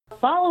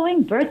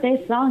following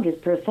birthday song is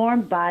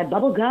performed by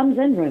Bubblegums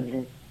and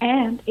Roses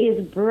and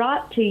is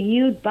brought to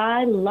you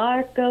by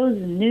Larco's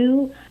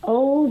new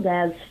old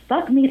as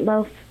fuck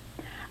meatloaf.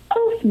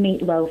 Oath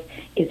meatloaf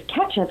is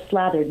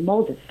ketchup-slathered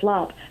molded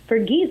slop for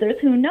geezers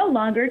who no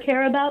longer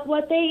care about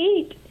what they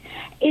eat.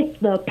 It's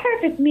the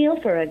perfect meal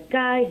for a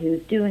guy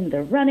who's doing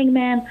the running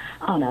man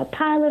on a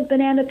pile of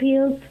banana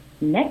peels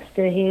next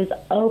to his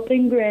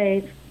open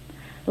grave.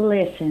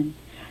 Listen,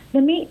 the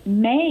meat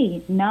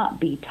may not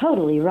be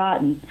totally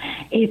rotten.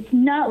 It's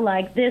not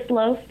like this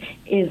loaf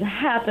is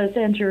half a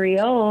century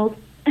old,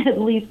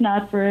 at least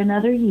not for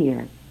another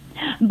year.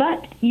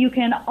 But you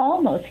can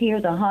almost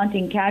hear the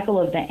haunting cackle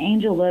of the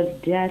angel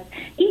of death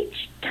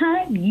each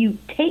time you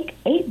take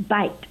a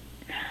bite.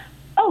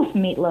 Oath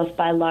meatloaf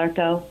by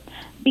Larco,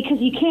 because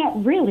you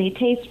can't really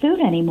taste food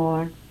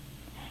anymore.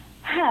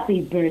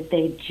 Happy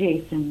birthday,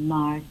 Jason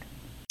Mark.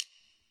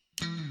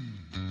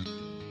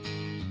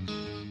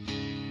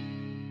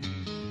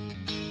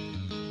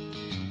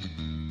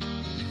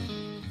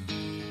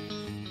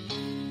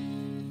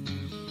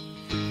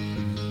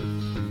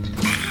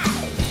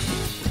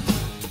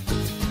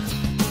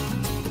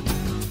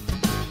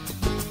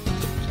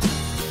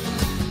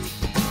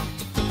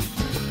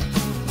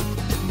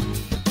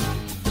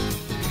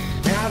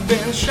 I've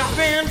been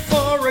shopping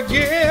for a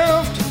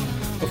gift,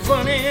 a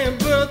funny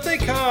birthday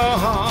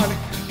card.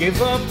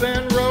 Gave up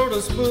and wrote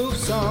a spoof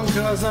song,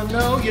 cause I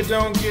know you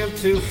don't give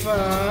two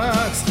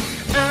fucks.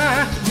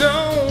 I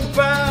don't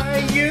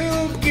buy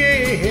you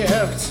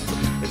gifts,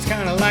 it's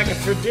kinda like a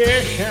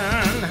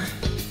tradition.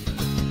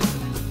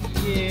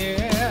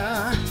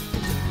 Yeah,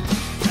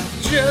 I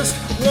just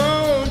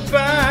won't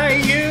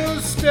buy you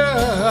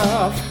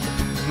stuff,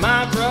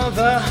 my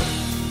brother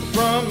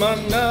from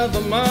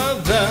another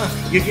mother.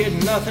 You get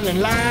nothing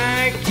and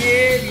like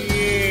it,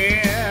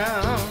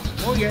 yeah.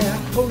 Oh yeah,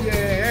 oh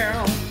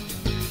yeah.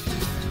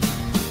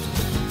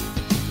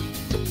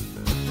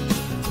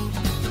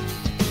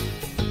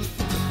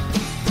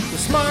 The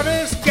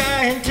smartest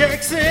guy in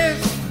Texas,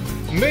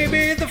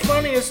 maybe the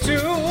funniest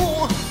too.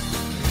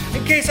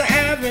 In case I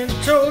haven't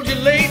told you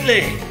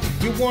lately,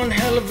 you're one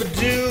hell of a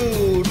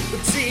dude.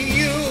 But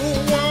see, you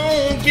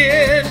won't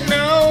get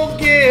no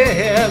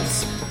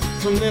gifts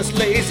from this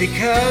lazy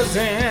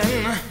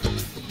cousin.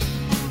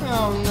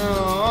 Oh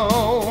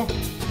no.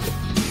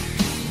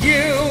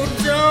 You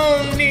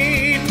don't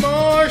need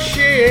more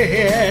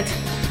shit.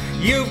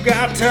 You've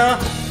got to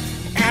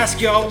ask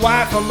your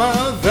wife or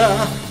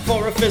mother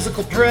for a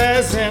physical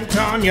present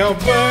on your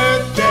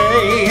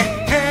birthday.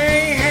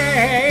 Hey,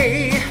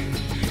 hey,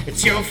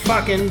 it's your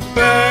fucking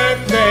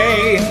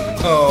birthday.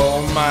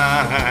 Oh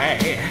my,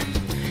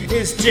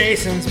 it's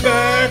Jason's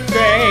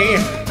birthday.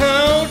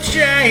 Oh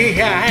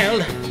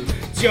child,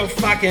 it's your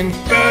fucking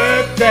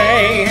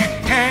birthday.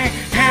 Hey,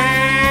 hey.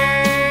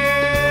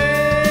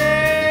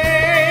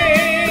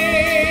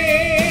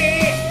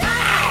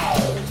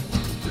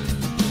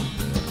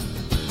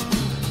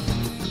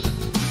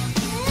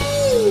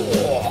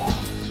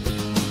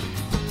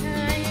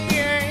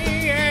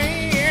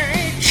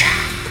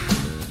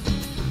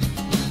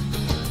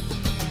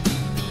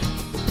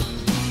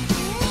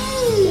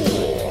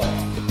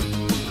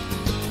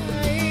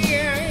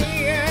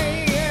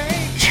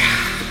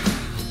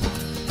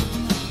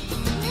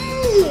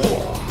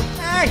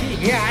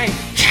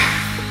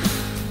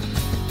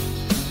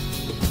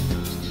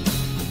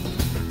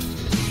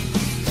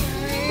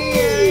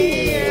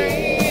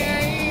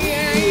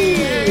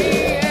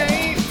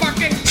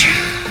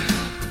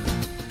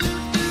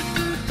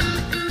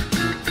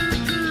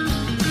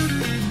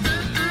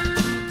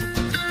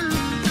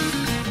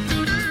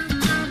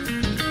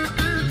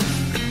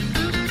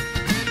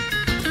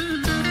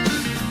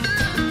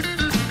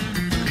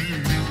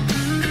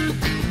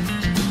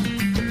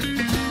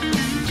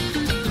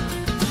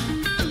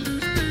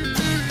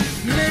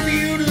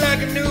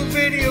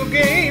 Video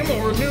game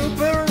or a new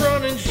pair of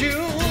running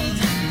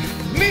shoes.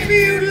 Maybe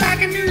you'd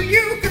like a new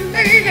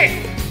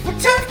ukulele. Well,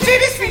 tough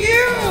titties for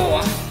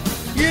you.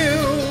 You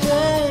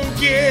won't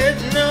get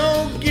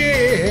no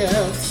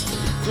gifts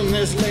from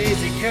this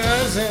lazy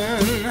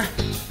cousin.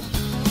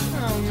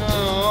 Oh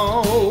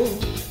no.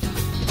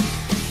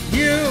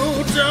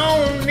 You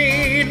don't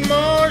need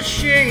more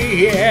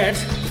shit.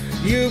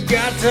 You've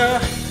got to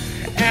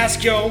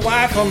ask your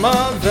wife or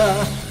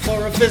mother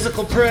for a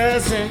physical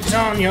present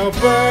on your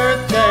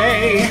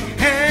birthday.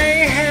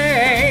 Hey,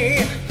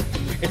 hey,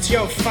 it's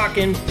your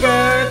fucking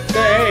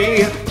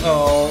birthday.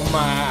 Oh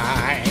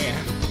my,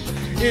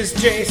 it's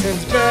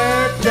Jason's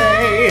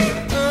birthday.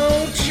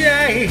 Oh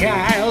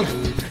child,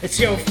 it's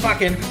your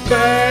fucking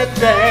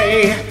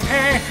birthday.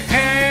 Hey,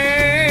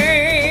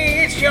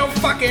 hey, it's your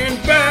fucking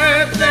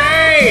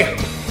birthday.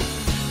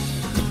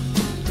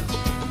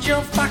 It's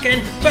your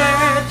fucking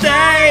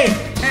birthday.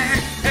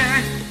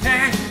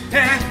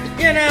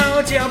 You know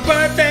it's your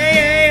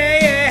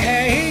birthday,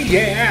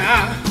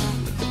 yeah.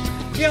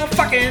 Your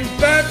fucking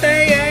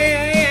birthday,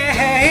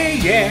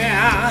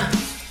 yeah.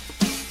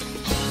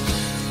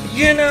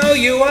 You know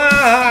you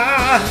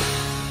are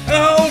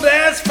old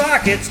as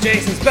fuck, it's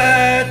Jason's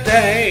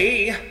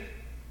birthday.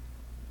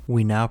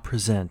 We now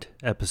present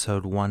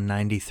episode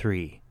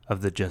 193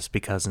 of the Just Be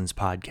Cousins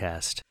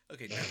podcast.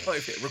 Okay, now I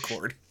hit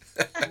record.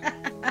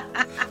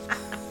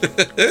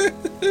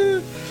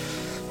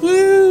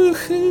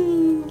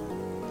 Woohoo!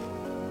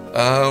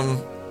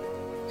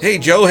 Hey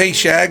Joe, hey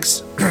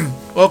Shags.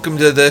 Welcome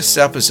to this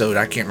episode.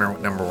 I can't remember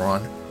what number we're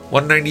on.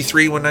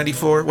 193,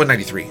 194?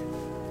 193.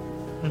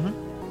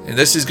 And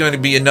this is going to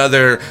be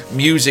another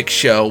music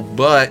show,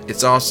 but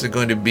it's also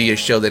going to be a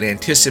show that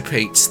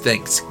anticipates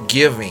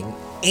Thanksgiving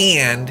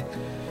and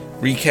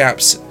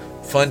recaps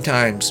Fun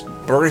Time's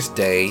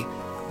birthday.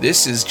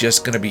 This is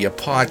just going to be a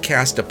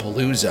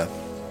podcast-a-palooza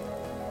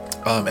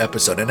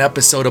episode, an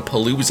episode of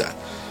Palooza.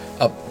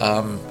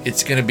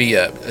 It's going to be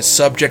a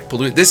subject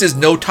palooza. This is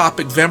no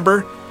topic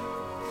Vember.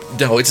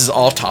 No, this is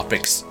all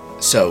topics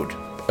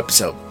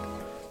episode.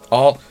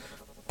 All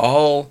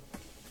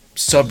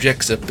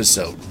subjects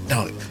episode.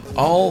 No,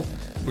 we're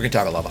going to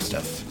talk a lot of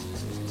stuff.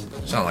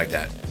 Something like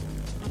that.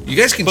 You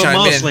guys can chime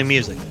in. But mostly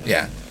music.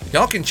 Yeah.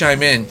 Y'all can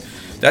chime in.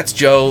 That's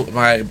Joe,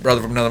 my brother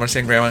from another mother,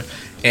 same grandma.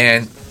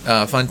 And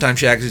Fun Time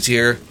Shags is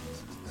here.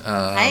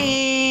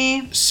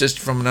 Hi. Sister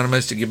from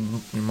Anonymous to give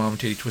your mom a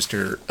titty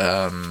twister.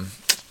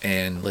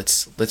 And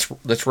let's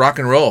rock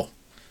and roll.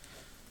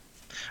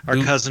 Our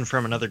cousin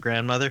from another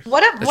grandmother.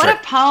 What a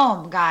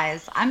poem,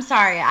 guys. I'm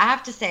sorry. I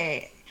have to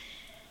say,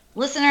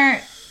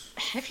 listener,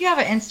 if you have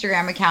an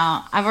Instagram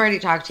account, I've already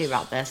talked to you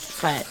about this,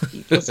 but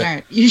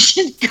listener, you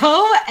should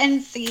go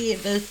and see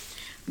this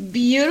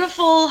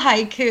beautiful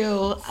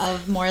haiku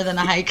of More Than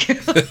a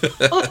Haiku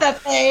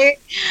that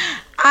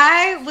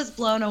I was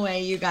blown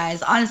away, you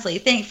guys. Honestly,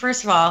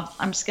 first of all,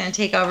 I'm just going to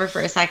take over for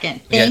a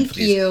second. Thank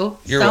you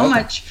so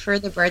much for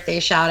the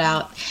birthday shout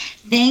out.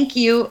 Thank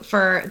you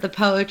for the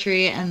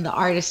poetry and the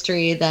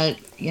artistry that,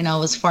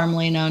 was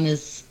formerly known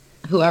as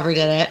whoever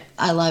did it.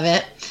 I love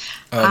it.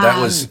 That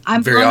was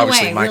very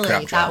obviously my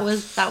crap job.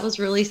 That was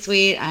really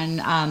sweet,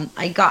 and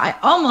I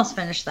almost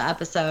finished the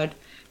episode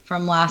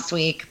from last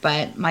week,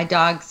 but my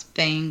dog's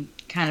being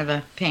kind of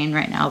a pain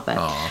right now. But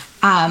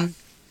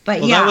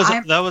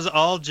that was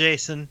all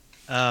Jason.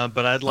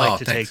 But I'd like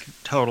to take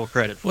total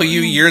credit for it. Well,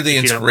 you're the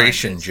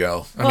inspiration,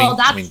 Joe.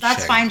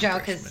 That's fine, Joe,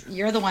 because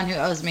you're the one who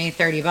owes me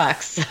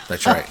 $30.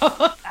 That's right.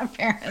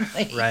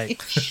 Apparently,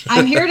 right.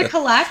 I'm here to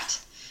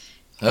collect.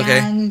 Okay.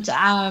 And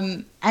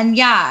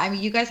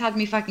you guys had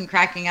me fucking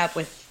cracking up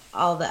with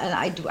all the, and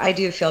I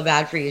do feel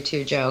bad for you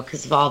too, Joe,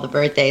 because of all the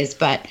birthdays,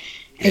 but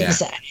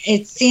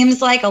it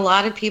seems like a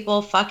lot of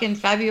people fucking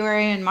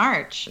February and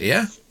March.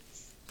 Yeah.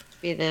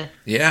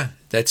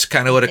 That's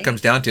kind of what it comes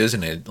down to,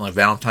 isn't it? Like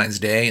Valentine's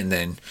Day, and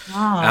then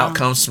out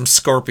comes some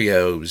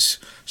Scorpios.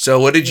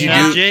 So what did you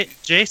do?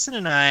 Jason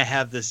and I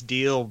have this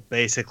deal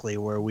basically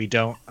where I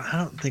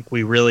don't think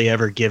we really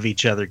ever give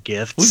each other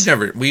gifts.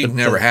 We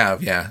never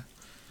have, yeah.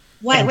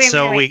 Wait.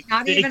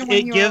 Not even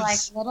when you were like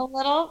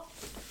little?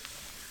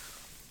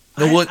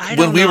 I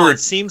don't know.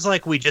 It seems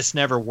like we just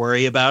never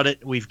worry about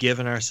it. We've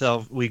given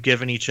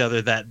each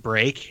other that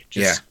break.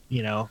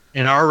 In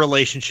our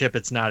relationship,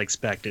 it's not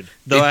expected.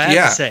 Though I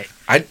have to say,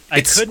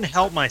 I couldn't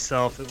help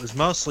myself. It was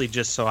mostly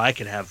just so I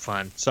could have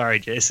fun. Sorry,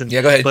 Jason.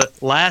 Yeah, go ahead.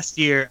 But last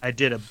year, I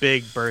did a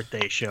big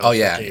birthday show for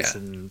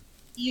Jason.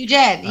 You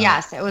did,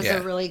 yes. It was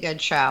a really good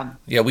show.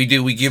 Yeah, we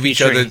do. We give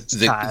each other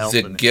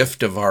the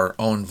gift of our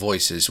own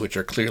voices, which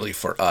are clearly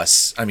for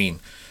us. I mean,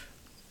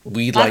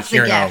 we like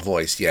hearing our own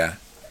voice, yeah.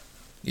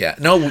 Yeah.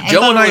 No,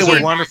 Joe and I were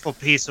a wonderful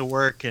piece of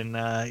work, and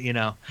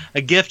a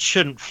gift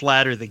shouldn't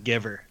flatter the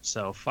giver.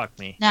 So fuck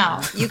me.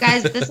 No, you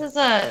guys, this is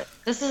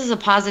a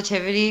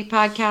positivity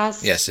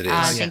podcast. Yes, it is.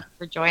 Thank you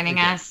for joining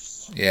us.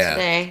 Yeah,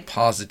 today.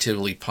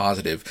 Positively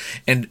positive.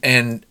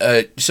 And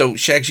so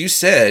Shags, you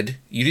said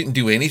you didn't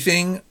do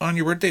anything on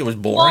your birthday. It was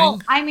boring.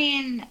 Well, I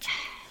mean,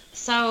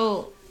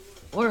 so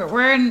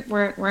we're in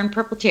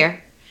Purple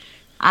Tier.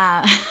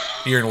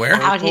 You're in where?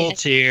 Purple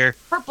Tier.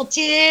 Purple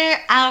Tier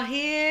out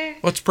here.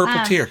 What's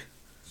Purple Tier?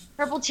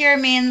 Purple Tier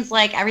means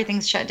like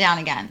everything's shut down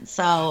again.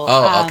 So.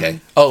 Oh,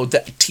 okay.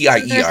 The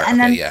TIER.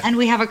 And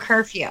we have a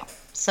curfew.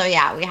 So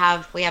yeah, we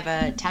have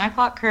a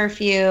 10:00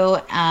 curfew,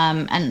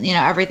 and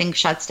everything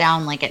shuts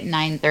down like at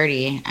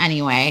 9:30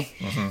 anyway.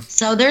 Mm-hmm.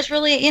 So there's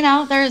really,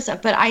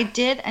 but I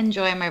did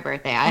enjoy my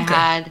birthday. I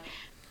had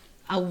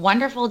a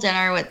wonderful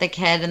dinner with the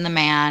kid and the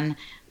man.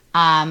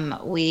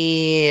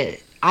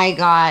 I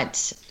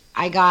got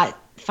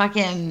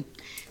fucking.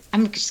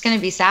 I'm just gonna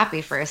be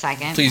sappy for a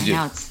second. Please do. I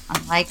know it's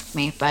unlike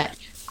me, but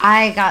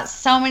I got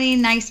so many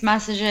nice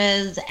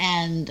messages,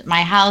 and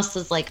my house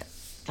is like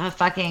a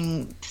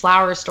fucking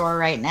flower store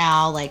right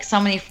now. Like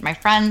so many of my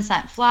friends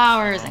sent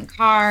flowers and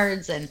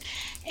cards, and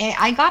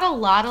I got a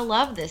lot of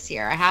love this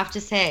year, I have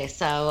to say.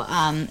 So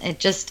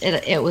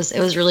it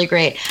was really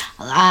great.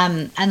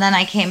 And then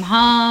I came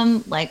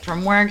home like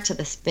from work to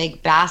this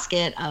big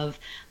basket of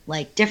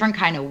like different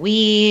kind of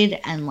weed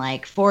and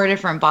like 4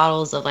 different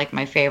bottles of like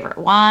my favorite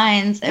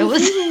wines. It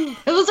was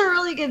a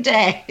really good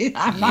day.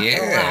 I'm not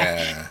gonna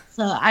lie.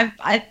 So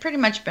I've pretty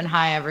much been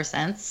high ever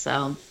since.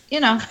 So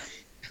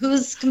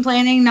who's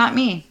complaining? Not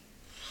me.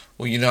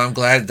 Well, I'm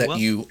glad that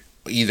you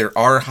either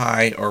are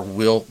high or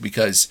will,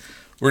 because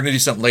we're gonna do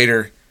something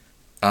later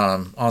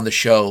on the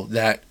show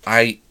that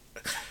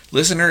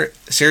listener,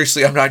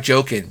 seriously, I'm not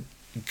joking.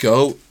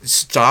 Go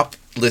stop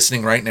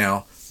listening right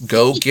now.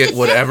 Go get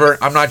whatever.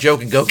 I'm not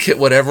joking. Go get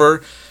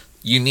whatever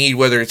you need,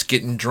 whether it's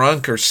getting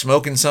drunk or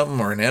smoking something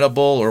or an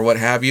edible or what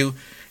have you,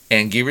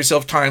 and give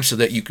yourself time so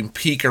that you can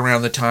peak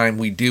around the time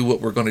we do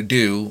what we're going to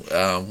do,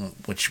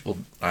 which we'll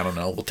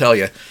tell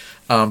you.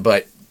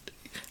 But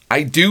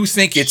I do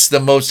think it's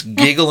the most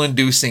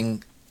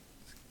giggle-inducing.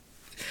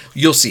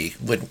 You'll see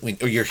when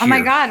you're here. Oh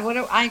my God!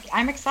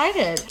 I'm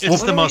excited.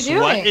 It's the most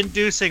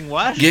what-inducing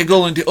what?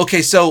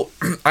 Okay, so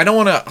I don't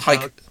want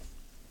to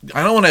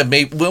I don't want to.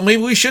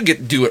 Maybe we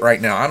should do it right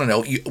now. I don't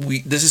know.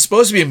 This is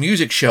supposed to be a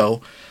music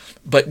show,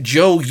 but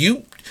Joe,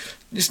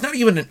 it's not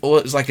even. It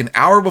was like an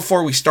hour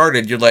before we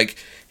started. You're like,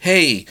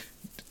 hey,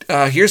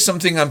 here's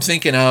something I'm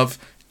thinking of.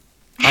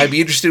 I'd be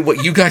interested in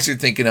what you guys are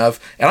thinking of,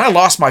 and I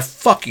lost my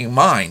fucking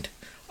mind.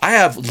 I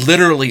have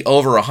literally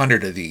over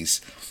 100 of these.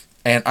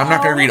 And I'm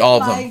not going to read all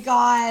of them. Oh my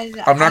God.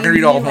 I'm not going to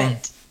read all of them.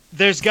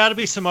 There's got to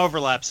be some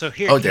overlap. So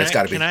here,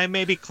 can I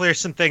maybe clear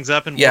some things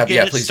up and we'll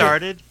get it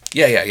started?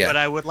 Yeah. But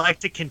I would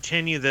like to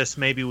continue this.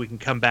 Maybe we can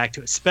come back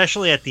to it,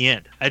 especially at the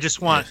end. I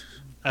just want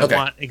I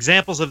want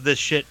examples of this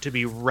shit to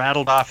be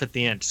rattled off at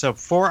the end. So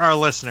for our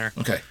listener,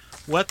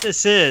 what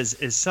this is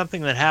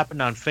something that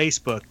happened on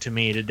Facebook to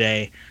me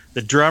today.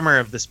 The drummer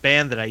of this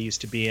band that I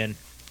used to be in,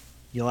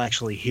 you'll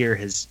actually hear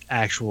his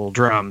actual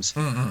drums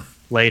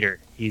later.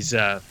 He's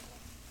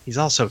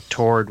also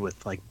toured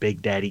with like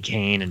Big Daddy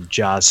Kane and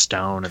Joss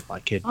Stone, and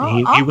like he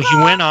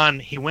went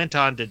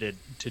on to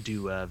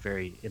do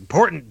very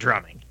important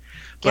drumming.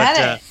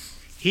 But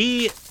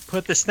he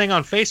put this thing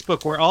on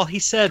Facebook where all he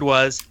said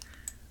was,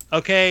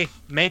 "Okay,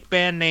 make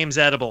band names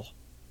edible,"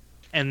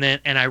 and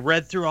I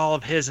read through all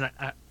of his, and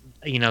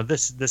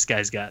this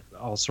guy's got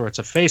all sorts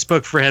of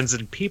Facebook friends,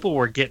 and people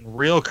were getting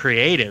real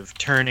creative,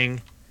 turning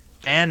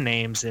band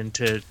names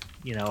into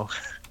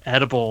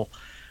edible.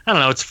 I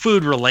don't know. It's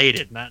food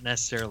related, not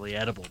necessarily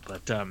edible,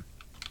 but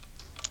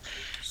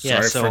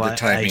Sorry for the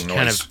typing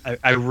noise.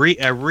 I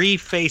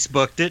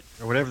re-Facebooked it,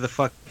 or whatever the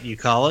fuck you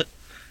call it,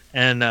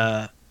 and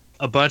a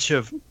bunch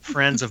of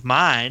friends of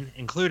mine,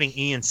 including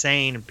Ian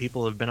Sane, and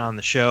people who have been on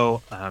the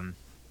show,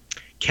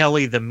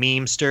 Kelly the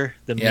memester,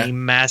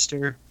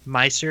 meme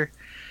meister,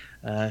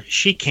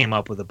 she came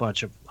up with a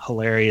bunch of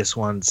hilarious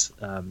ones.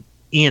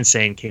 Ian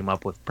Sane came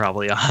up with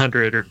probably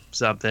 100 or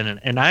something,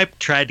 and I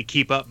tried to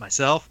keep up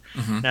myself.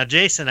 Now,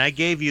 Jason, I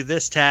gave you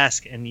this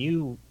task, and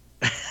you,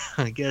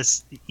 I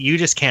guess, you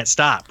just can't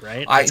stop,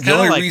 right?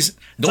 It's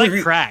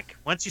like crack.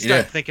 Once you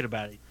start thinking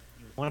about it,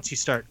 once you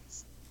start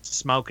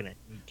smoking it,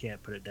 you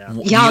can't put it down.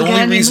 Y'all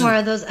got any more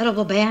of those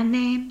edible band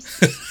names?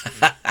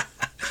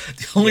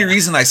 The only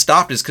reason I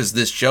stopped is because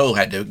this show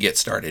had to get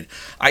started.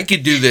 I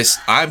could do this.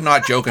 I'm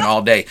not joking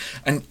all day,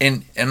 and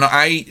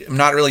I am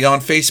not really on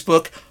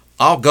Facebook.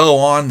 I'll go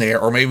on there,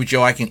 or maybe,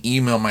 Joe, I can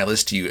email my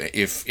list to you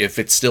if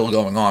it's still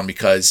going on,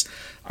 because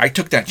I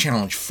took that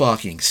challenge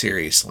fucking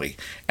seriously.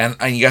 And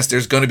yes,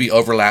 there's going to be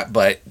overlap,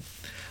 but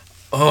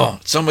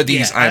some of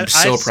these I'm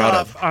so proud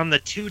of. On the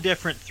two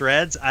different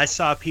threads, I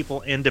saw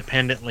people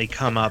independently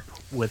come up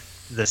with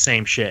the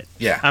same shit.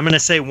 Yeah. I'm going to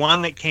say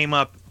one that came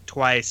up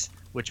twice,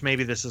 which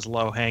maybe this is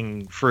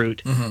low-hanging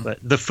fruit, but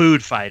the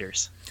Food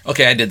Fighters.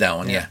 Okay, I did that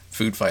one, yeah.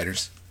 Food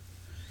Fighters.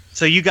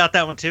 So you got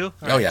that one too?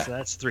 All right, yeah. So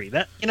that's 3.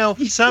 That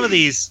some of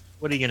these,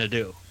 what are you gonna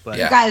do? But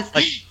you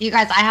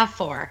guys, I have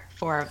 4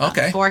 of them.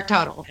 Okay. 4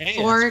 total. Hey,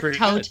 4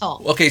 total.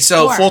 Good. Okay,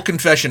 so 4. Full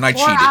confession, I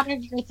 4 cheated. out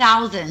of your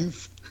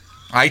thousands.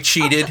 I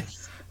cheated.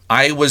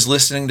 I was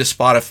listening to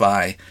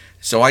Spotify,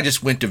 so I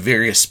just went to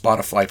various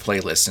Spotify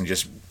playlists and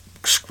just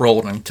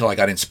scrolled until I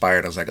got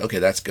inspired. I was like, okay,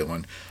 that's a good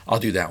one. I'll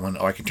do that one.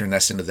 Oh, I can turn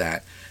this into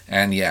that.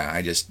 And yeah,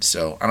 I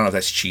don't know if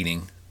that's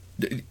cheating.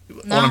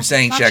 What I'm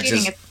saying, Shax,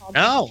 is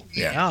no.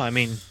 Yeah. No, I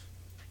mean.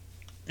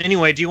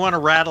 Anyway, do you want to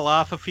rattle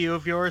off a few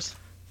of yours?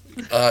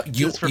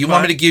 You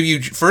want me to give you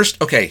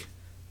first? Okay.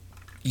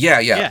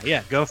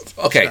 Yeah. Go.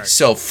 Okay, start.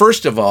 So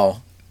first of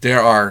all, there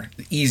are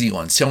the easy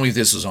ones. Tell me if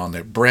this was on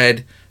there: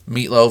 bread,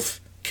 meatloaf,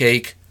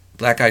 cake,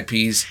 black eyed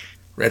peas,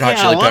 red hot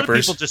chili peppers. A lot peppers.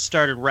 of people just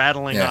started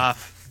rattling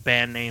off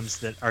band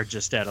names that are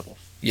just edible.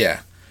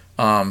 Yeah.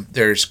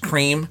 There's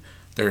cream.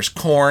 There's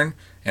corn,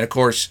 and of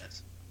course,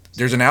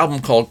 there's an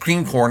album called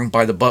Cream Corn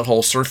by the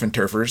Butthole Surf and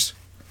Turfers.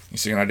 You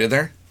see what I did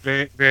there?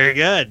 Very, very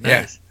good.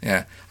 Nice.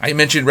 Yeah. I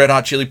mentioned red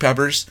hot chili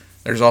peppers.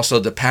 There's also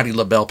the Patti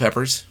LaBelle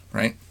peppers,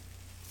 right?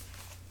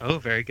 Oh,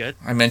 very good.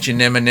 I mentioned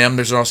M&M.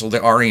 There's also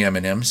the REM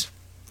M&Ms.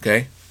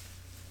 Okay.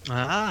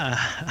 And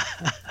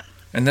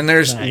then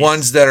there's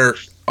ones that are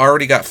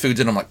already got foods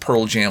in them, like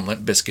Pearl Jam,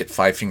 Limp Bizkit,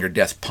 Five Finger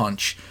Death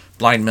Punch,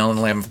 Blind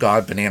Melon, Lamb of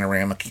God,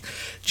 Bananarama.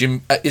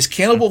 Jim, is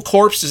Cannibal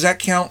Corpse? Does that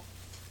count?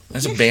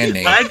 That's a band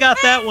name. I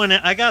got that one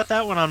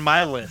on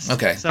my list.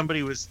 Okay.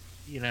 Somebody was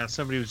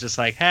just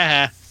like,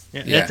 ha.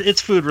 It's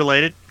food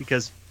related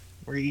because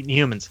we're eating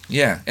humans.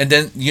 Yeah, and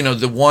then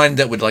the one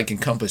that would like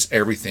encompass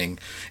everything,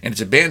 and it's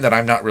a band that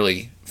I'm not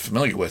really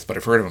familiar with, but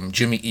I've heard of them.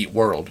 Jimmy Eat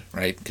World,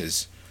 right?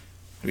 Because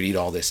we eat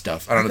all this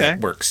stuff. I don't know if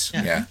that works.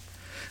 Yeah.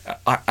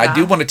 I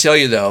do want to tell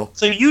you though.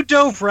 So you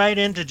dove right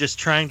into just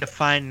trying to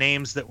find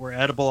names that were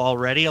edible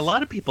already. A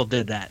lot of people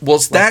did that. Well,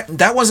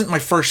 that wasn't my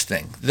first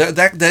thing.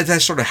 That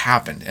sort of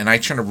happened, and I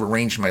tried to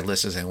arrange my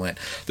list as I went.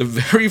 The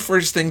very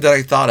first thing that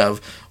I thought of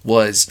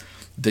was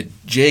the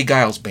J.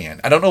 Giles Band.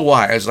 I don't know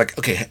why. I was like,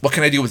 okay, what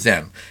can I do with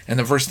them? And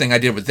the first thing I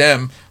did with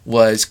them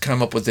was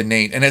come up with the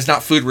name, and it's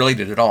not food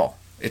related at all.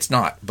 It's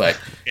not, but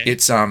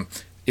okay.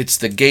 It's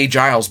the Gay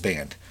Giles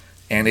Band.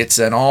 And it's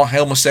an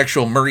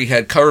all-homosexual Murray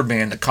Head cover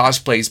band that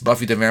cosplays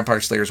Buffy the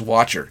Vampire Slayer's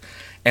Watcher.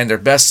 And their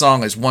best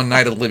song is One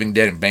Night of the Living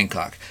Dead in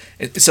Bangkok.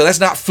 So that's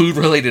not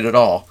food-related at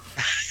all.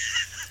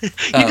 You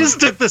just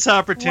took this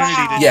opportunity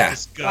to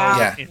just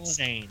go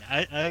insane.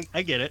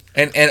 I get it.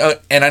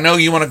 And I know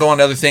you want to go on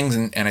to other things,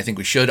 and I think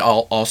we should.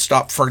 I'll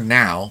stop for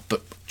now,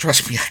 but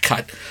trust me, I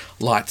got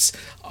lots.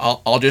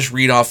 I'll just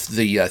read off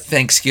the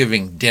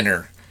Thanksgiving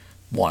dinner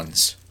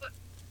ones.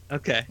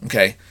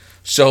 Okay.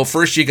 So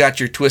first you got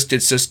your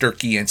twisted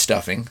sisterki and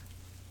stuffing.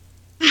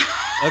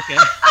 Okay.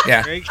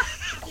 Yeah. Very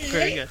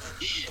good.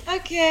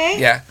 Okay.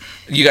 Yeah.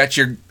 You got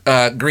your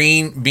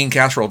green bean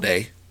casserole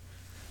day.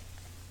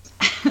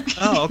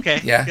 Oh, okay.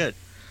 Yeah. Good.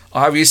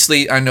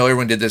 Obviously, I know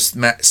everyone did this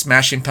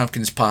Smashing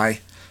Pumpkins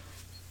pie.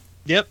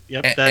 Yep.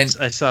 I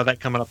saw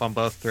that coming up on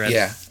both threads.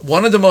 Yeah.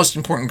 One of the most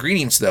important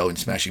ingredients, though, in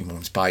Smashing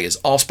Pumpkins pie is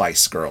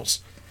allspice, girls.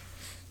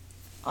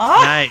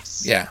 Oh.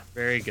 Nice. Yeah.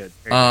 Very good.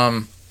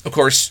 Of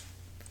course,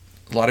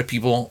 a lot of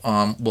people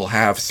will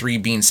have 3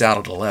 bean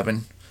salad at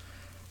 11.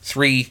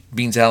 3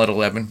 bean salad at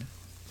 11.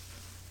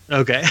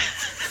 Okay.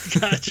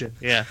 Gotcha.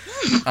 Yeah.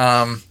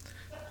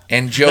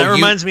 And Joe, that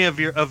reminds me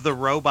of the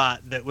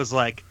robot that was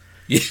like,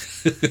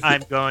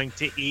 I'm going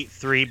to eat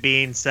 3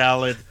 bean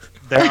salad.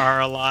 There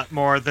are a lot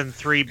more than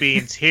 3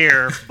 beans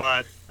here,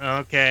 but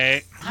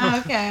okay.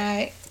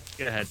 Okay.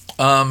 Go ahead.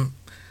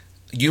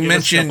 You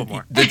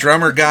mentioned the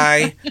drummer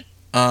guy.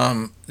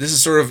 This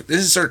is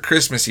sort of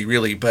Christmassy,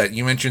 really. But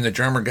you mentioned the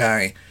drummer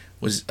guy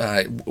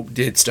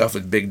did stuff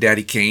with Big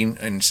Daddy Kane,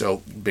 and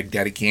so Big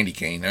Daddy Candy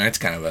Cane. And that's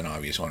kind of an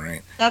obvious one,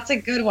 right? That's a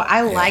good one.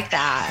 I like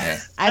that. Yeah.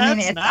 I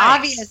mean, it's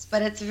obvious,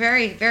 but it's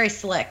very, very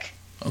slick.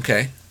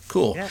 Okay,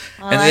 cool.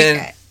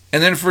 Yeah.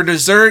 And then for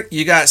dessert,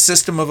 you got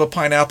System of a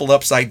Pineapple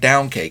Upside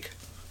Down cake.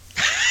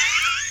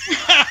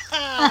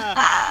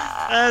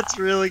 That's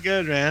really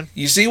good, man.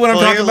 You see what I'm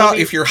talking about?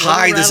 If you're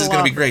high, this is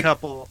going to be great.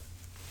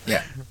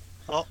 Yeah.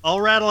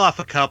 I'll rattle off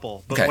a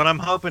couple, but what I'm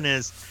hoping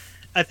is,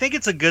 I think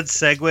it's a good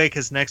segue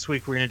because next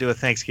week we're going to do a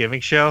Thanksgiving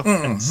show,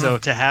 and so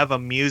to have a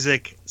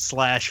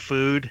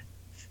music/food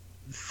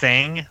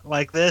thing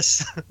like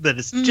this, that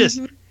is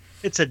just,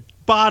 it's a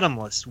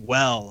bottomless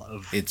well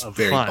of it's of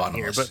very fun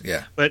bottomless.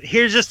 Here. But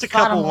here's just a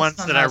couple ones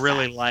that I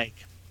really like.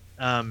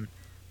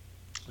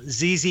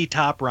 ZZ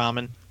Top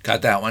Ramen.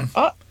 Got that one.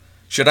 Oh.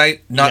 Should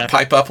I not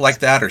pipe up like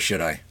that, or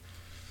should I?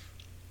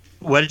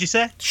 What did you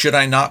say? Should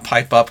I not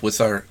pipe up with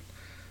the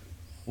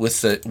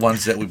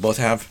ones that we both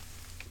have?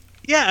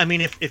 Yeah, I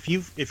mean, if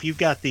you've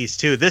got these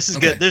two, this is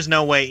good. There's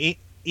no way.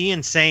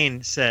 Ian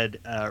Sane said,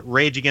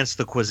 "Rage Against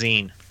the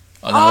Cuisine."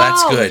 Oh no,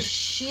 that's good.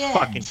 Shit.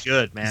 Fucking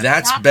good, man.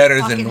 That's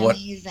better than what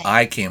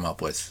I came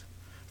up with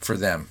for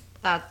them.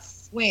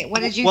 Wait, what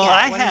did you get?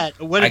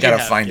 I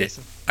gotta find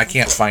Jason? It. I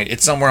can't find it.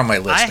 It's somewhere on my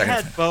list. I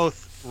had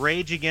both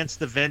Rage Against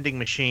the Vending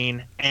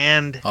Machine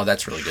and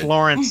that's really good.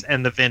 Florence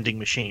and the Vending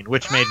Machine,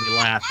 which made me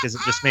laugh because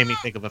it just made me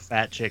think of a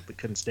fat chick that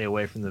couldn't stay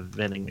away from the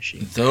vending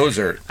machine. Those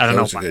are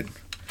good.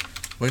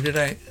 Where did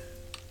I?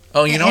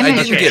 Oh, you know, I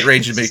didn't get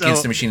Rage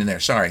Against the Machine in there.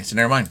 Sorry, so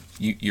never mind.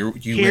 You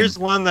Here's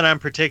one that I'm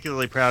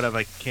particularly proud of.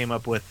 I came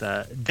up with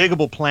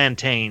Diggable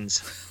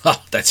Plantains. Oh,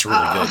 that's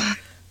really good.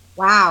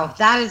 Wow,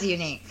 that is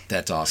unique.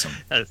 That's awesome.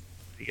 That's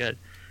pretty good.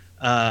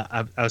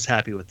 I was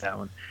happy with that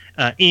one.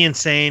 Ian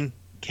Sane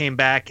came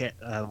back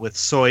with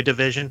Soy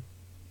Division.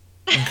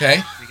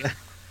 Okay.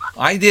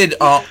 I did.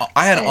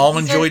 I had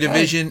Almond Joy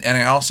Division, and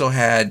I also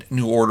had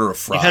New Order of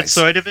Fries. You had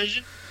Soy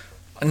Division?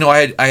 No,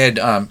 I had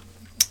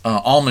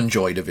Almond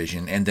Joy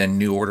Division, and then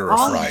New Order of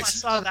Fries. I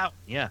saw that.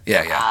 Yeah.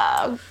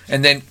 Yeah.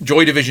 And then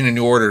Joy Division and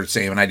New Order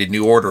same, and I did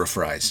New Order of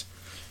Fries.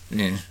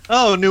 Yeah.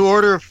 Oh, New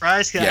Order of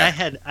Fries. Yeah.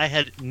 I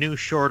had New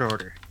Short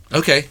Order.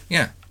 Okay.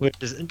 Yeah. Which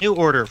is New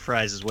Order of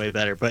Fries is way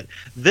better, but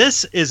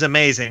this is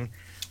amazing.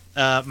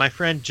 My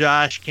friend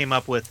Josh came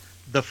up with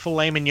the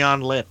Filet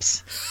Mignon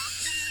Lips.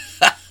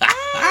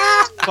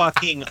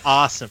 Fucking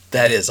awesome.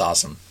 That is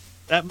awesome.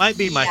 That might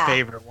be my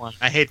favorite one.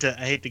 I hate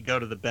to go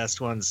to the best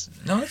ones.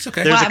 No, it's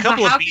okay. There's a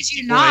couple of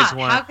Beastie Boys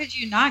ones. How could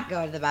you not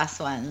go to the best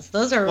ones?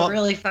 Those are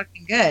really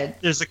fucking good.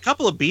 There's a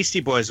couple of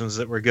Beastie Boys ones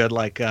that were good,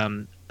 like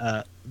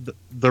the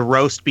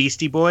roast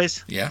Beastie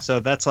Boys. Yeah. So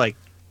that's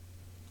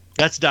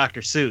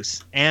Dr.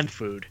 Seuss and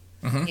food,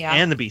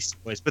 and the Beastie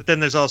Boys. But then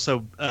there's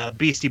also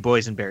Beastie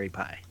Boys and Berry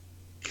Pie.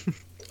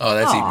 Oh,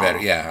 that's even better.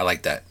 Yeah, I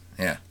like that.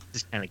 Yeah.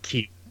 Just kind of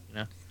cute, you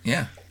know.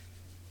 Yeah.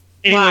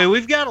 Anyway,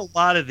 we've got a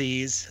lot of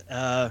these.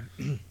 Mine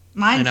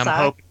and I'm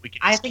hoping we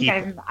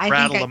can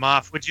rattle them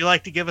off. Would you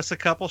like to give us a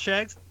couple,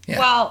 Shags? Yeah.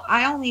 Well,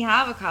 I only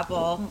have a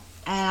couple,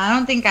 and I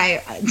don't think I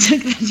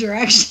took the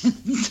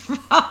directions from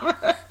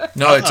her.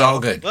 No, it's all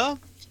good. Well,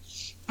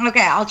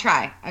 Okay, I'll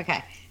try.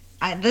 Okay.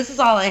 This is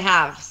all I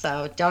have,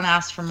 so don't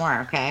ask for more,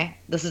 okay?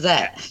 This is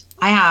it.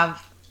 I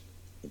have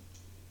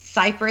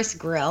Cypress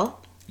Grill.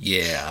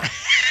 Yeah.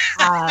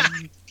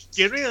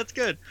 Give me, that's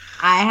good.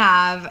 I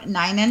have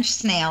 9 Inch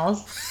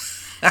Snails.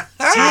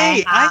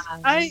 Hey,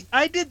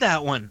 I did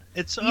that one.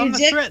 It's on the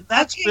thread.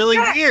 That's okay, really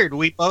weird.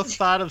 We both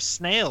thought of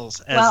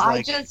snails as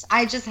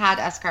I just had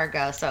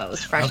escargot, so it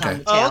was fresh on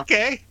the tail.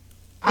 Okay.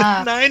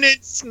 9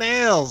 Inch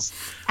Snails.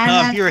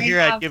 If you were here,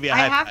 I'd give you a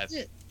high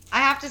five. I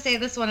have to say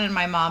this one in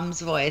my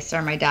mom's voice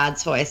or my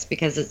dad's voice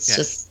because it's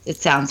just, it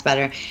sounds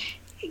better.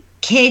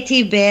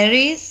 Katy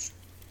Berries.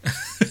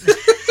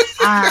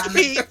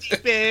 Katy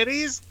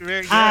Berries.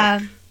 Very good.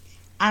 And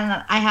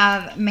I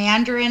have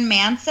Mandarin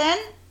Manson.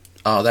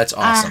 Oh, that's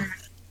awesome.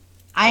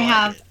 I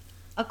have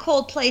a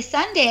Coldplay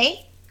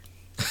Sunday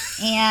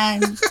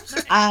and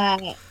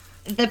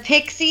the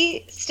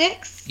Pixie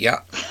Sticks. Yeah.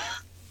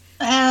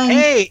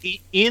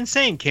 Hey, Ian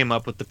Sane came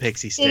up with the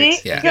Pixie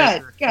Sticks. Yeah.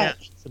 Good. Yeah,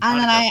 and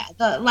then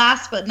the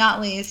last but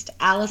not least,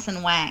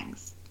 Alison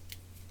Wangs.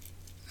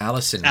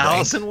 Alison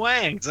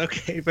Wangs.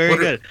 Okay, very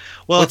good.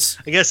 Well,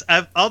 I guess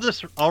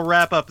I'll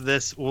wrap up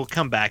this. We'll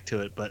come back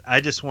to it, but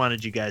I just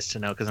wanted you guys to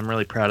know because I'm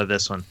really proud of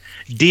this one.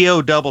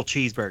 D.O. Double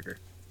Cheeseburger.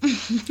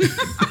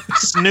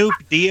 Snoop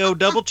D.O.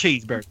 Double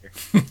Cheeseburger.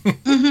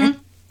 Mm-hmm.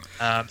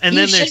 And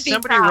then there's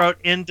somebody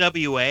wrote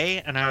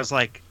NWA, and I was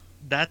like,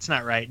 that's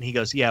not right. And he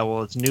goes, yeah,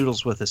 well, it's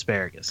noodles with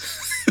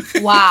asparagus.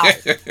 Wow.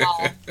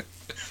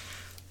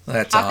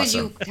 That's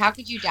awesome. How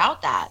could you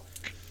doubt that?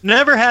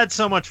 Never had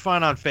so much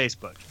fun on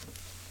Facebook.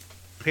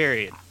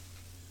 Period.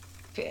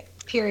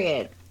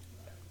 Period.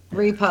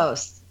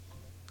 Repost.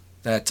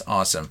 That's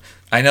awesome.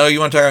 I know you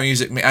want to talk about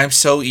music. I'm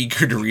so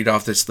eager to read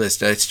off this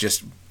list. It's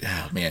just,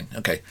 oh, man.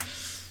 Okay.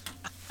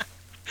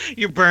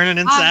 You're burning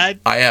inside?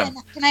 I am.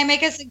 Can I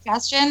make a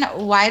suggestion?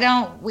 Why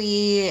don't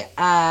we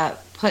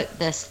put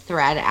this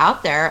thread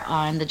out there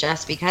on the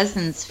Just Be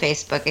Cousins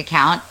Facebook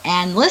account?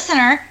 And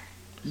listener,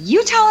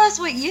 you tell us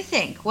what you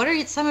think. What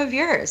are some of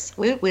yours?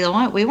 We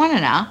want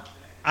to know.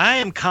 I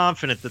am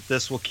confident that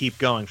this will keep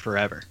going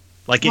forever.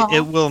 Like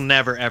it will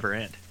never ever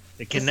end.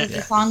 This is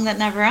a song that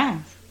never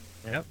ends.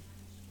 Yep.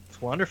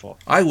 It's wonderful.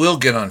 I will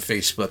get on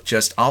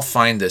Facebook. I'll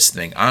find this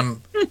thing.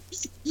 I'm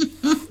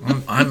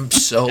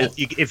so.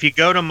 If you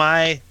go to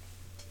my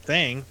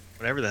thing,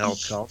 whatever the hell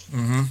it's called,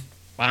 mm-hmm.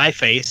 My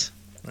face,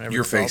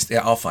 your face,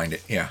 yeah, I'll find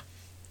it. Yeah.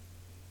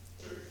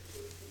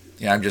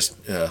 Yeah, I'm just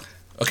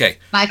okay.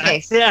 My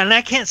face. And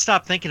I can't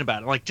stop thinking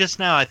about it. Like just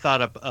now, I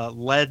thought of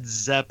Led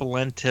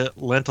Zeppelin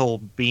lentil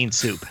bean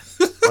soup.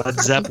 Led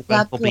Zeppelin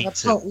lentil bean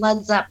soup.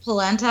 Led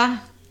Zeppelin.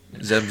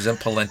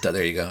 Polenta.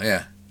 There you go.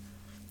 Yeah,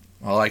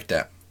 I like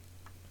that.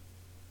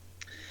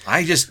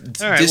 I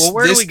just all right. Well,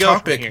 where do we go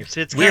from here?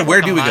 So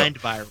where do we go?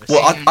 Virus.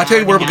 Well, I'll tell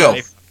you where we go.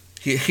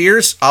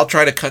 I'll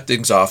try to cut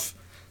things off.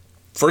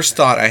 First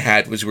thought I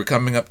had was we're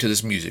coming up to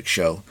this music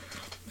show,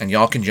 and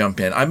y'all can jump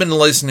in. I've been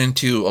listening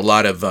to a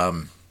lot of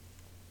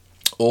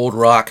old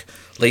rock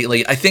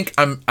lately. I think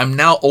I'm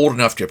now old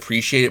enough to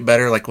appreciate it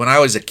better. Like when I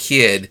was a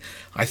kid,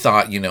 I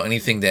thought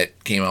anything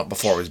that came out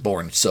before I was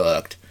born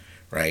sucked,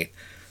 right?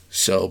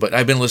 So, but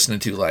I've been listening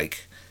to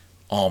like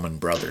Allman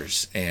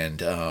Brothers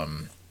and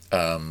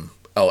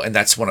and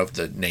that's one of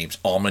the names,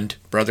 Almond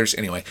Brothers.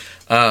 Anyway,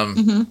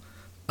 mm-hmm.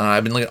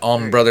 I've been looking at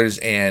Allman Brothers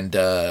and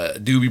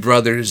Doobie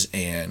Brothers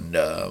and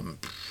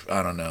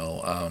I don't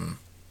know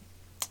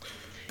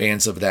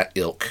bands of that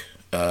ilk.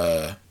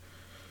 Now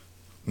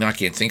I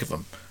can't think of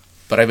them,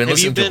 but I've been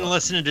listening. Have you been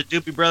listening to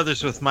Doobie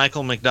Brothers with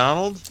Michael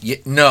McDonald? Yeah,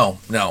 no,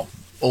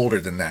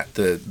 older than that.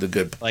 The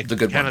good kind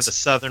ones. Of the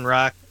Southern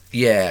rock.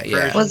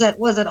 Yeah. Was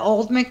it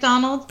Old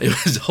McDonald? It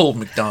was Old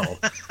McDonald.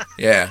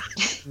 Yeah.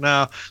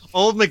 No,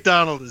 Old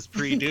McDonald is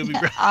pre-Doobie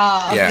Brothers.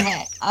 Oh,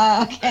 okay.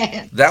 Yeah.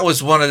 Okay. That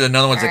was one of the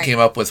ones that came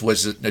up with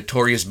was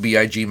Notorious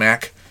B.I.G.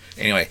 Mac.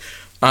 Anyway,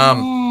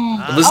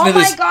 listen to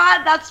this. Oh my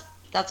God,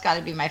 that's got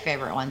to be my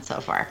favorite one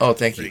so far. Oh,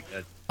 thank you.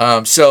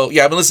 So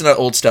yeah, I've been listening to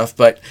old stuff,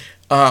 but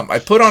I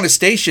put on a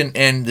station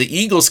and the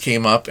Eagles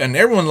came up, and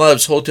everyone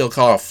loves Hotel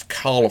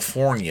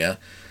California,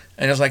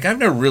 and I was like, I've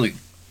never really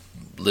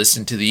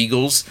listened to the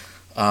Eagles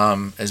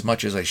as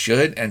much as I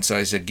should, and so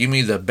I said, give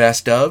me the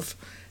best of,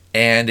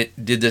 and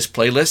it did this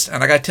playlist,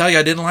 and I gotta tell you,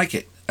 I didn't like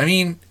it. I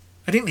mean,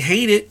 I didn't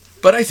hate it,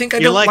 but I think I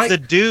don't like... You're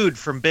like the dude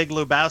from Big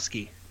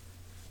Lebowski.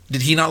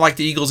 Did he not like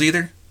the Eagles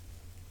either?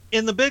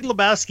 In the Big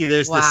Lebowski,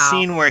 there's this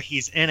scene where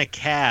he's in a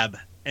cab,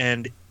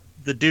 and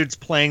the dude's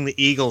playing the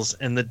Eagles,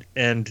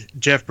 and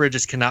Jeff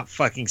Bridges cannot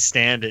fucking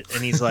stand it,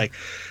 and he's like,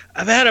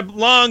 I've had a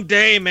long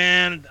day,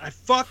 man. I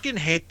fucking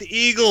hate the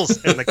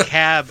Eagles. And the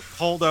cab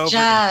pulled over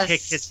and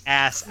kicked his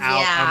ass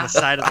out on the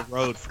side of the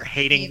road for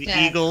hating the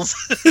Eagles.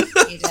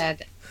 He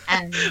did.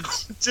 And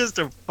just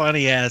a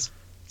funny ass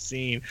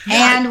scene.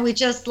 And we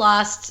just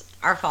lost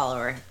our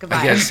follower. Goodbye.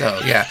 I guess so,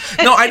 yeah.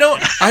 No, I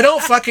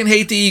don't fucking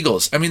hate the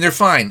Eagles. I mean, they're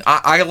fine.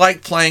 I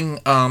like playing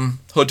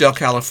Hotel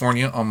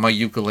California on my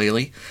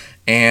ukulele,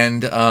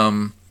 and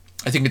I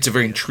think it's a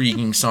very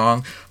intriguing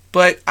song.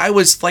 But I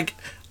was like,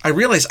 I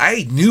realized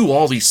I knew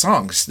all these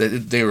songs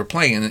that they were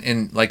playing,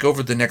 and like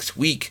over the next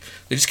week,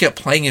 they just kept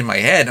playing in my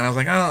head, and I was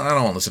like, I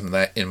don't want to listen to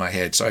that in my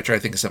head, so I tried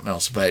to think of something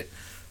else. But,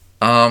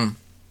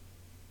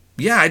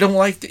 yeah, I don't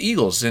like the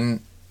Eagles,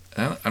 and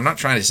I'm not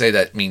trying to say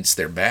that means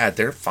they're bad.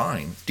 They're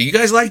fine. Do you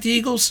guys like the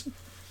Eagles?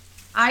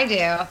 I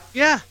do.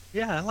 Yeah,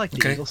 I like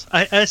the Eagles.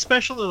 I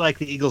especially like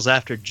the Eagles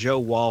after Joe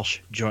Walsh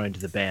joined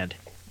the band.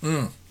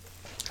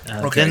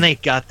 Then they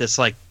got this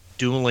like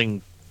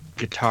dueling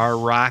guitar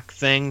rock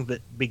thing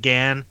that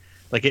began.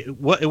 Like it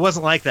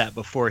wasn't like that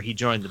before he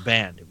joined the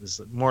band. It was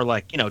more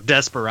like,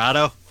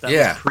 Desperado. That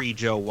was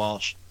pre-Joe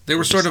Walsh. They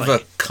were sort of a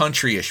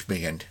country-ish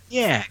band.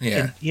 Yeah.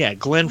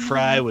 Glenn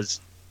Frey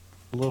was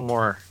a little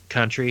more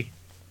country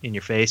in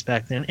your face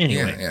back then.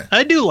 Anyway,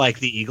 I do like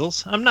the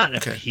Eagles. I'm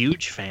not a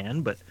huge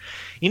fan, but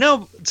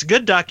it's a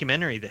good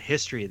documentary, the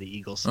history of the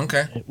Eagles.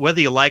 Okay.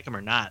 Whether you like them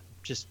or not,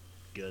 just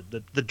good.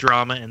 The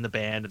drama in the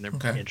band, and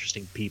they're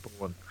interesting people.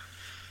 And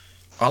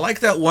I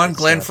like that one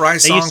Glenn Frey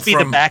song. They used to be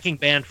the backing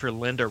band for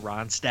Linda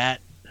Ronstadt,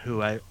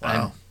 who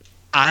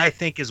I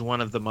think is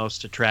one of the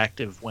most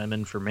attractive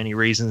women for many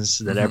reasons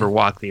that ever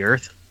walked the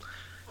earth.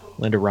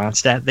 Linda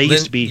Ronstadt. They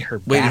used to be her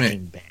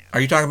backing band. Are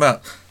you talking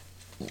about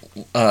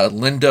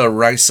Linda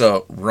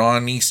Risa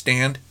Ronnie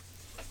Stand?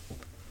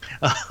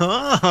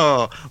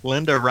 Oh,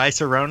 Linda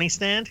Risa Ronnie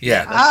Stand?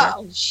 Yeah.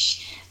 Oh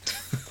shit!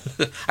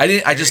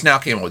 I just now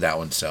came up with that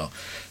one, so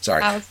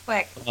sorry. That was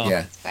quick. Oh.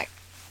 Yeah. Quick.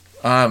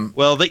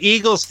 Well, the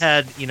Eagles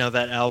had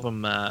that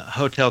album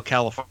Hotel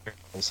California.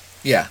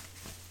 Yeah,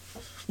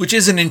 which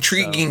is an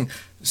intriguing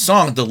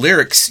song. The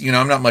lyrics,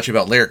 I'm not much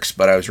about lyrics,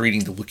 but I was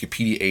reading the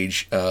Wikipedia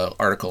age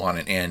article on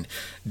it. And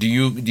do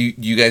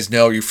you guys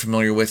know? Are you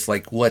familiar with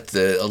like what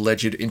the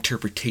alleged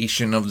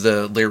interpretation of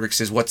the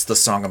lyrics is? What's the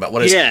song about?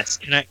 What is? Yes.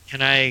 Can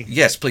I?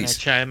 Yes, please.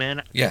 Can I chime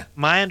in? Yeah.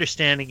 My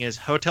understanding is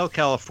Hotel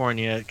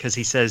California, because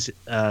he says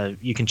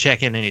you can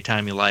check in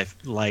anytime you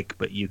like,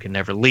 but you can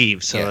never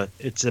leave. So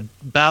it's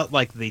about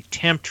like the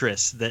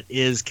temptress that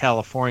is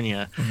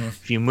California. Mm-hmm.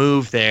 If you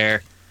move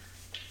there,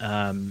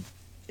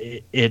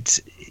 it's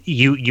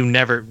you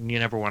never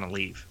want to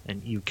leave,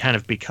 and you kind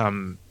of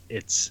become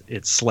its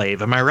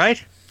slave. Am I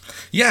right?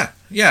 Yeah.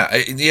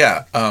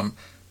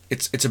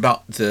 It's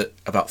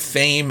about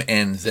fame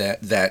and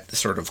that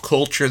sort of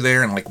culture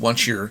there, and like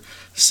once you're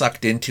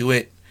sucked into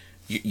it,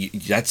 you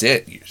that's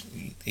it.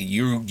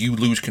 You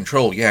lose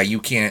control. Yeah, you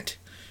can't.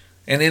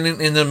 And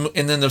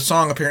then the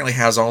song apparently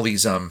has all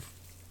these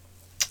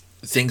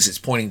things it's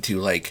pointing to,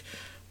 like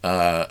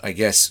I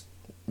guess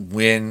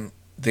when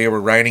they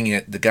were writing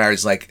it, the guy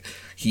was like,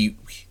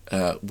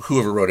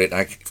 whoever wrote it,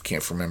 I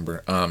can't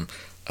remember,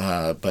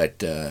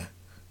 but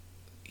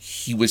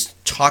he was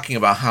talking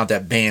about how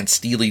that band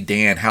Steely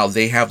Dan, how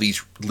they have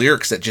these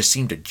lyrics that just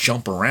seem to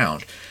jump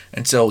around,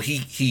 and so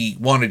he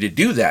wanted to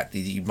do that.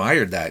 He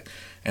admired that,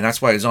 and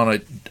that's why it's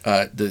on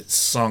the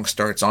song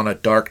starts on a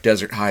dark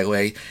desert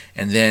highway,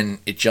 and then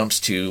it jumps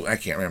to, I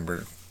can't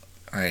remember.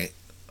 I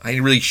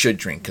really should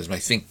drink because my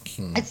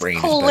thinking brain is better.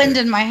 It's cool wind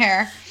in my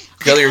hair.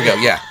 Go, there we go.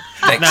 Yeah.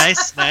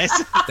 Thanks.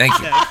 Nice. Thank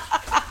you.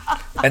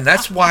 And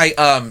that's why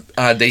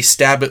they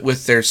stab it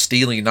with their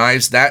Steely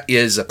knives. That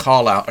is a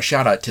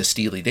shout out to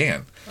Steely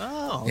Dan.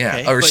 Oh,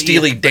 okay. Yeah, or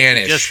Steely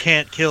Danish. You just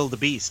can't kill the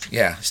beast.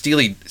 Yeah,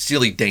 Steely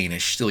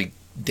Danish, Steely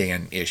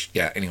Dan-ish.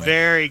 Yeah. Anyway.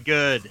 Very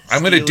good.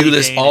 I'm gonna do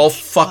this all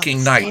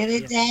fucking night.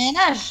 Steely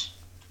Danish.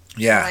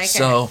 Yeah. Like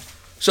so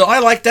I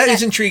like that.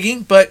 It's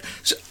intriguing. But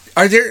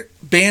are there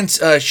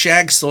bands?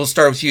 Shags. So we'll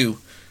start with you.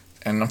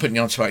 And I'm putting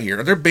you on the spot here.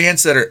 Are there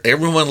bands that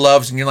everyone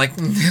loves, and you're like,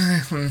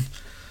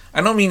 I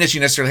don't mean that you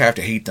necessarily have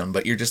to hate them,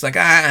 but you're just like,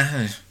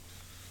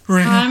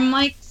 I'm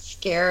like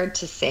scared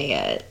to say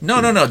it.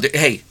 No.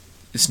 Hey,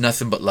 it's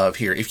nothing but love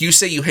here. If you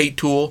say you hate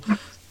Tool,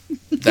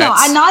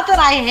 that's... No, not that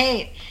I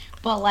hate,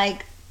 but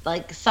like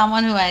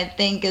someone who I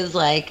think is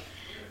like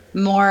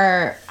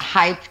more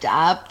hyped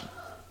up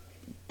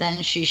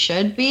than she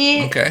should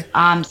be. Okay.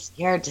 I'm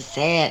scared to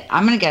say it.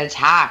 I'm gonna get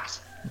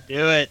attacked.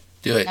 Do it.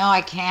 No, I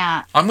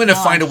can't. I'm going to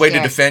find a way to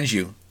defend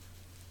you.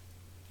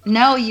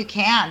 No, you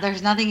can't.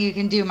 There's nothing you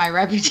can do. My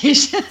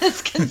reputation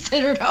is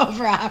considered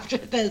over after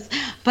this.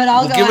 But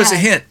I'll go give ahead. us a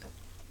hint.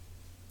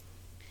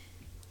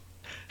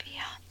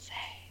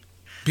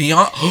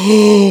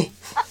 Beyonce.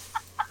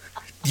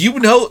 You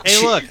know,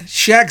 hey, look.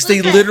 Shags,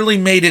 they literally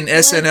made an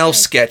SNL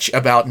sketch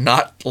about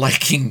not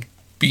liking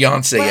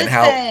Beyonce and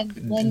how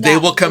they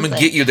will come and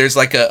get you. There's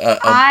like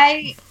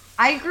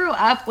I grew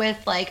up with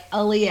like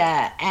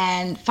Aaliyah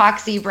and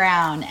Foxy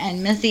Brown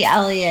and Missy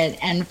Elliott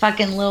and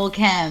fucking Lil'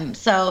 Kim.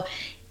 So,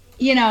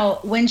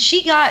 when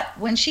she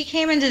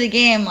came into the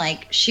game,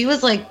 like she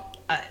was like,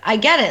 I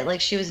get it. Like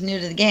she was new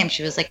to the game.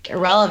 She was like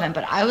irrelevant,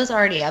 but I was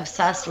already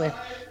obsessed with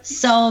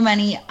so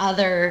many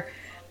other,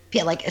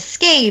 like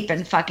Escape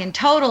and fucking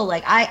Total.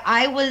 Like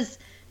I was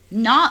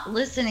not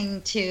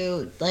listening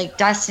to like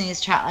Destiny's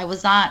Child. That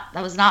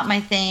was not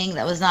my thing.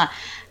 That was not.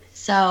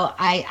 So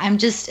I'm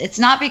just, it's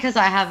not because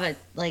I have a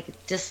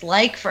like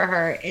dislike for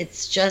her.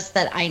 It's just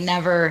that I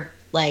never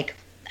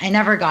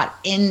got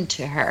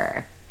into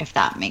her, if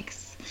that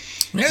makes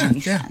any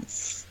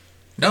sense.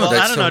 No, well,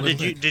 that's I don't know.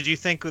 totally Did you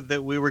think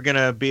that we were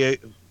gonna be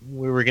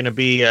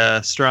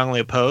strongly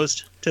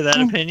opposed to that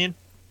opinion?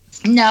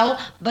 No,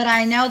 but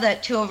I know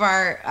that two of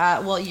our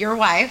your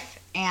wife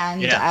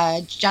and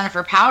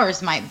Jennifer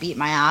Powers might beat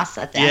my ass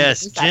at the end of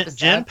this episode.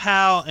 Jen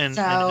Powell and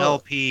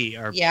LP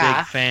are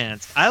big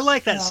fans. I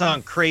like that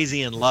song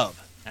 "Crazy in Love."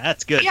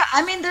 That's good. Yeah,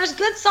 I mean, there's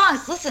good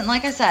songs. Listen,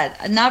 like I said,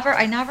 I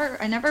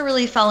never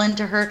really fell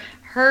into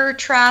her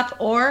trap.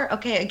 Or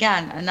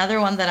again, another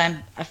one that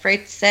I'm afraid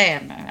to say.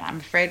 I'm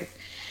afraid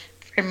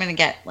I'm gonna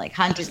get like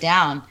hunted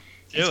down.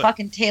 It's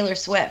fucking Taylor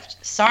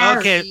Swift. Sorry.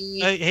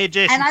 Okay. Hey,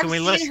 Jason, can we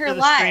listen to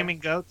the Screaming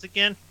Goats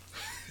again?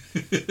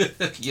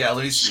 Yeah,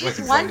 Louise.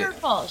 She's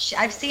wonderful.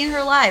 I've seen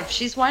her live.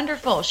 She's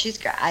wonderful. She's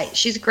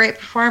a great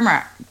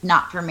performer.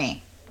 Not for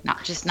me. Not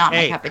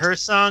my cup of tea. Her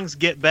songs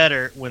get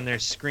better when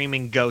there's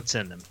screaming goats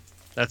in them.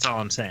 That's all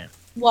I'm saying.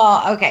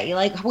 Well, okay.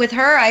 Like with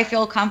her, I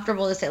feel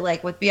comfortable to say.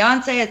 Like with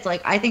Beyonce, it's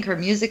like I think her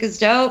music is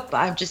dope.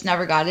 I've just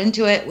never got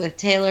into it. With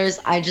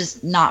Taylor's,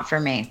 not for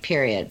me.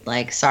 Period.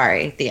 Like,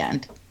 sorry. At the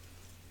end.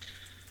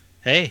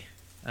 Hey,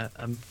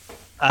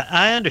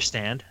 I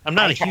understand. I'm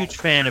not a huge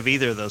fan of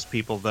either of those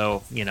people,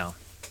 though.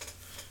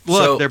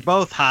 Look, they're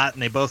both hot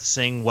and they both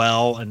sing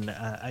well, and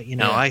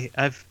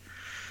I've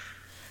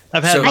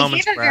had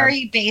moments. I gave a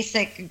very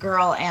basic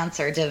girl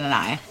answer, didn't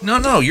I?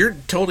 No, you're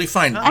totally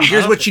fine.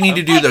 Here's what you need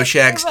to do, though,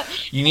 Shags.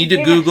 You need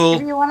to Google.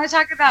 If you want to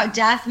talk about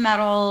death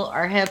metal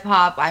or hip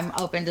hop, I'm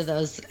open to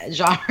those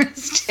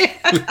genres too.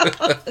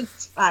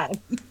 It's fine.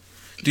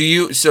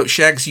 So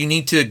Shags, you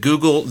need to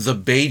Google The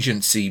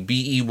Beygency,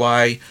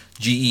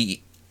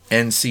 Beygency,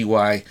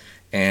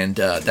 and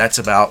that's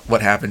about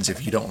what happens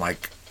if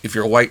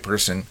you're a white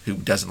person who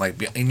doesn't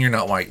like, and you're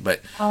not white,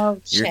 but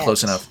you're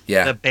close enough.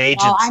 Yeah. The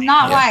Beygency. Well, I'm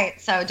not white,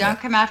 so don't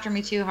come after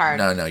me too hard.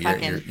 No,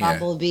 you're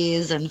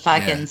bumblebees and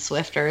fucking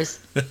Swifters.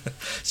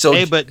 So,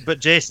 hey, but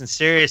Jason,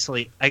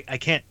 seriously, I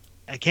can't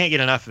get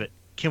enough of it.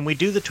 Can we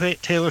do the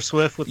Taylor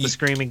Swift with the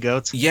screaming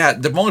goats? Yeah,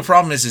 the only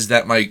problem is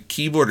that my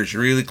keyboard is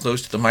really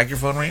close to the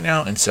microphone right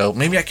now, and so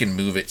maybe I can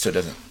move it so it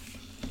doesn't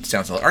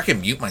sound so loud. Or I can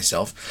mute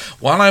myself.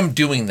 While I'm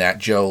doing that,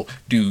 Joe,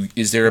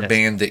 is there a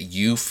band that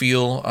you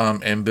feel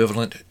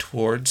ambivalent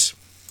towards?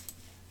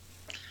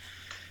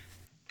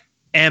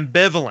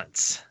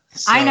 Ambivalence.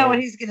 So, I know what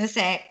he's going to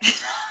say.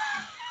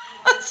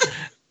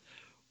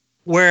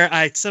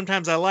 Where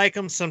sometimes I like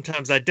them,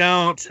 sometimes I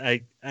don't.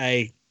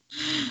 I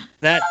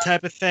that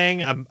type of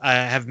thing. I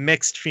have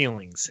mixed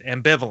feelings,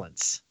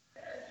 ambivalence.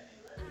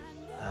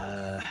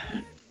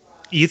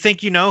 You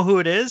think you know who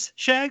it is,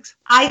 Shags?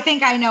 I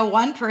think I know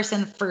one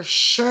person for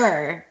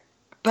sure,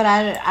 but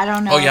I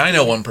don't know. Oh yeah, I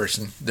know one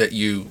person that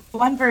you.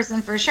 One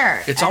person for sure.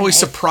 It's always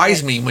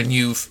surprised me when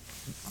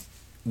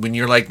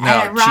you're like,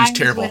 no, she's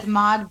terrible. With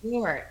Maud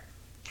Bort.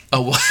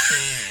 Oh.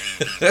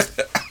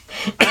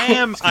 I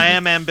am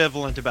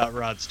ambivalent about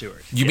Rod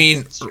Stewart. You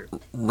mean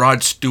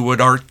Rod Stewart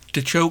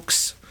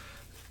artichokes?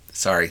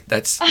 Sorry,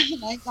 that's... Oh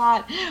my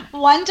God.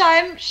 One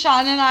time,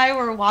 Sean and I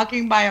were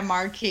walking by a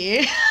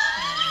marquee.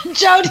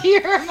 Joe, do you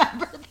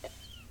remember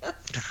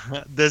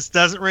this? This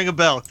doesn't ring a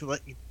bell.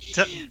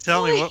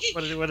 Tell me,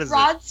 what is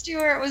Rod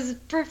Stewart was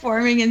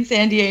performing in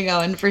San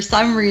Diego, and for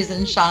some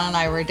reason, Sean and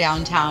I were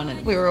downtown,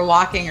 and we were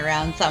walking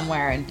around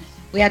somewhere, and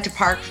we had to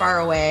park far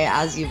away,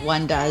 as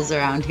one does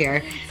around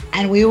here.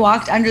 And we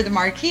walked under the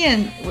marquee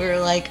and we were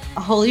like,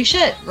 holy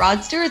shit,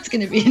 Rod Stewart's going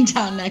to be in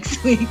town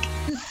next week.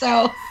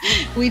 So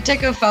we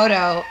took a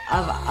photo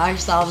of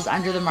ourselves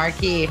under the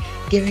marquee,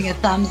 giving a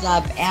thumbs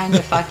up and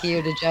a fuck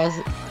you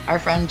to our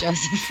friend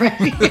Joseph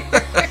Freddie.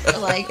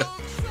 Like,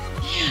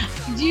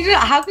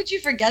 how could you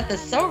forget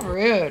this? So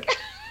rude.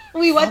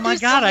 Oh my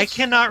God, I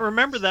cannot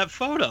remember that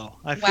photo.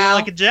 I feel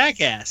like a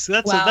jackass.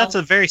 That's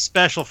a very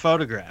special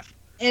photograph.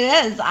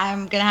 It is.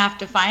 I'm going to have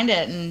to find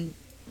it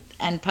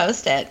and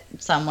post it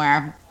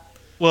somewhere.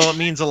 Well, it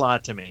means a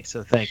lot to me,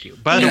 so thank you.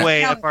 By the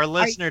way, if our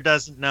listener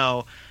doesn't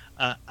know,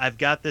 I've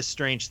got this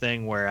strange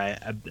thing where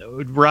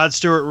Rod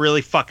Stewart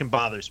really fucking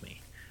bothers me.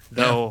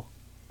 Though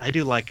I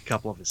do like a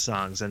couple of his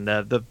songs, and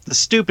the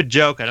stupid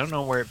joke, I don't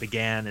know where it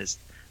began, is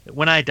that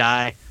when I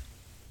die,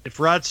 if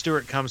Rod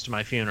Stewart comes to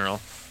my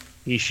funeral,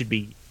 he should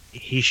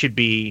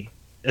be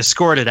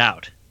escorted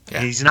out.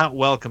 Yeah. He's not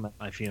welcome at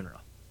my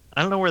funeral.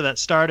 I don't know where that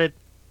started.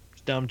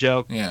 Dumb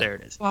joke. Yeah. There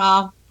it is.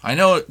 Wow. I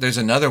know there's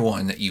another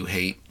one that you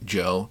hate,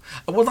 Joe.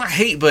 Well, not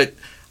hate, but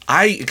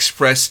I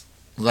expressed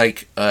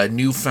like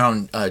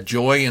newfound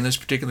joy in this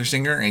particular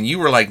singer, and you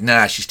were like,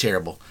 "Nah, she's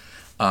terrible."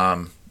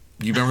 You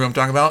remember who I'm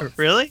talking about?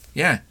 Really?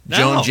 Yeah, no.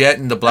 Joan Jett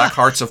and the Black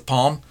Hearts of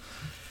Palm.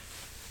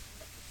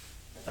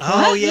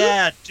 Oh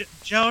yeah,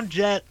 Joan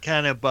Jett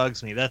kind of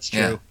bugs me. That's true.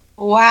 Yeah.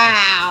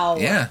 Wow.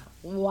 Yeah.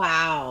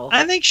 Wow.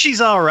 I think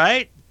she's all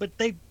right, but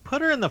they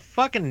put her in the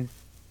fucking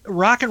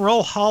Rock and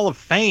Roll Hall of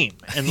Fame,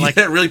 and like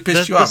that really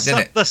pissed you off, didn't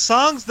it? The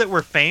songs that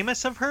were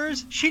famous of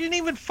hers, she didn't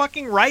even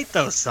fucking write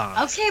those songs.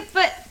 Okay,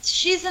 but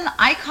she's an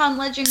icon,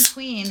 legend,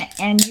 queen,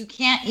 and you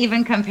can't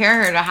even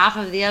compare her to half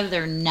of the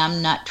other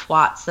numbnut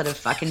twats that have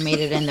fucking made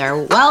it in there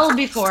well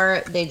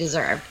before they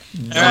deserve.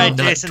 All right,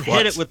 Jason,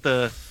 hit it with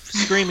the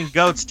Screaming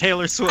Goats,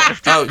 Taylor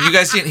Swift. Oh, you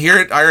guys didn't hear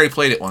it? I already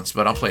played it once,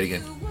 but I'll play it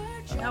again.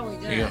 No, we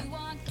did. Here you go.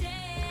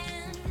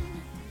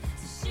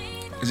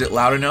 Is it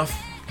loud enough?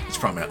 It's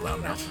probably not loud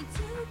enough.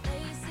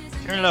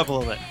 Turn it up a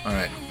little bit. All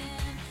right.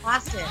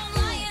 Lost it.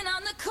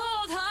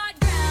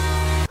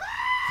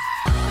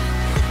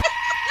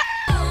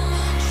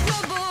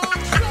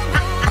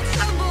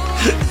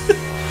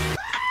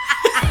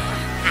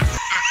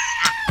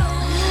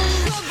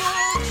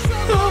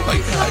 Oh my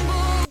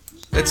god.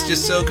 That's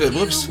just so good.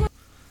 Whoops.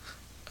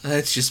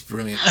 That's just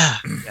brilliant. Yeah.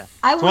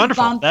 I It's would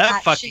wonderful. bump That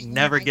shit fucking in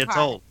never my gets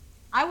car. old.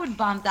 I would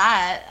bump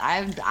that.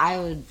 I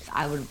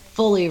would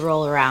fully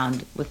roll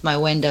around with my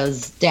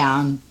windows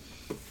down.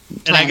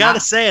 And I gotta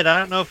say it. I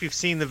don't know if you've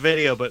seen the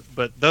video, but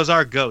those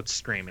are goats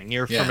screaming.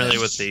 You're Yeah. familiar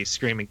with the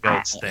screaming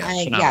goats thing?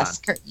 Yes,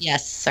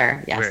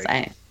 sir. Yes, Very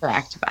I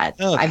correct. But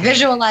Okay. I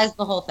visualized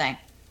the whole thing.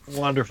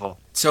 Wonderful.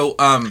 So,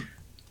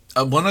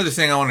 one other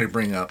thing I wanted to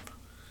bring up,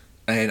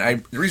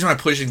 and the reason I'm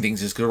pushing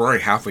things is because we're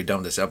already halfway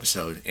done this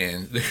episode,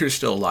 and there's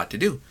still a lot to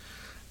do.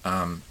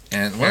 And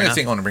one other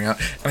thing I want to bring up,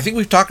 and I think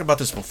we've talked about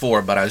this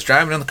before, but I was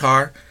driving in the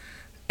car,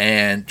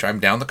 and driving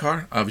down the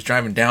car. I was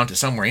driving down to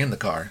somewhere in the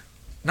car.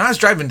 No, I was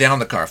driving down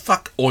the car.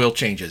 Fuck oil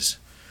changes.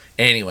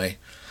 Anyway,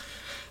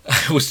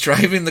 I was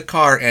driving the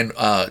car, and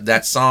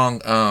that song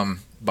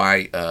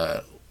by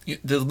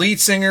the lead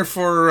singer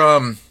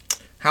for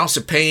House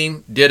of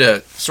Pain did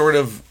a sort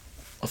of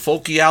a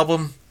folky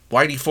album.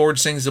 Whitey Ford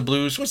Sings the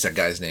Blues. What's that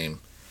guy's name?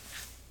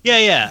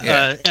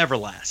 Yeah.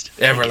 Everlast.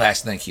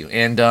 Everlast, thank you.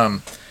 And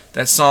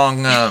that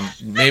song,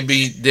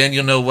 maybe then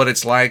you'll know what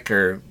it's like,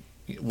 or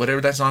whatever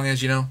that song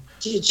is, you know?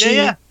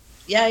 Yeah.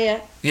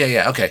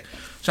 Yeah, okay.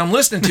 So I'm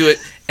listening to it,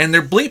 and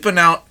they're bleeping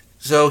out.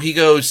 So he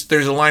goes,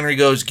 there's a line where he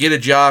goes, "Get a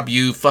job,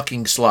 you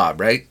fucking slob,"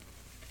 right?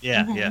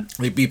 Yeah.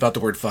 They beep out the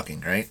word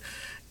fucking, right?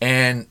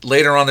 And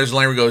later on, there's a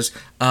line where he goes,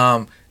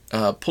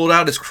 pulled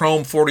out his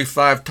Chrome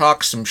 45,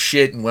 talked some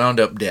shit, and wound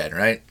up dead,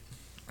 right?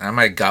 I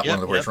might have got one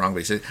of the words wrong, but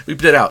he said,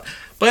 bleeped it out.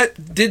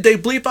 But did they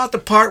bleep out the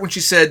part when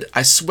she said,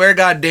 "I swear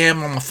goddamn,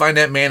 I'm going to find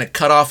that man and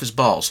cut off his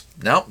balls"?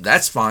 No,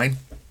 that's fine.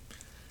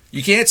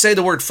 You can't say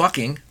the word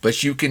fucking,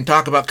 but you can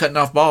talk about cutting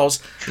off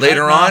balls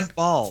later on.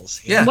 Balls.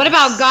 Yeah. What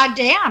about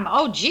goddamn?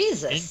 Oh,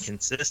 Jesus.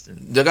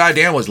 Inconsistent. The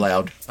goddamn was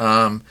loud.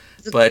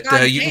 But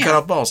you can cut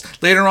off balls.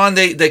 Later on,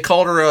 they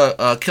called her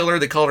a killer,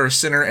 they called her a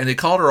sinner, and they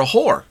called her a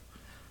whore.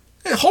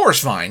 Whore's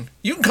fine.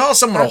 You can call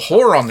someone a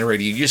whore on the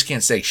radio. You just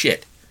can't say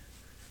shit.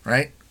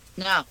 Right?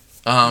 No.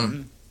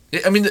 I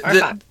mean,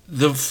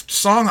 the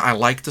song, I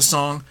like the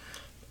song.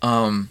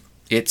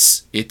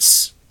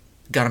 It's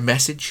got a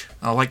message.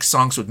 I like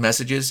songs with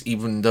messages,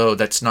 even though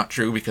that's not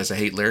true because I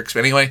hate lyrics. But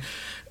anyway,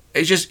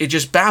 it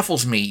just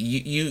baffles me.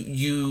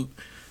 You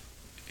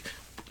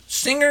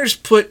singers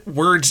put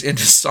words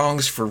into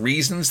songs for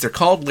reasons. They're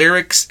called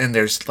lyrics, and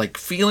there's like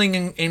feeling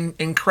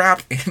in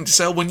crap. And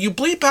so when you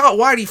bleep out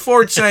Whitey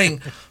Ford saying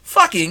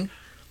fucking,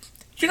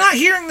 you're not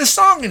hearing the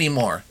song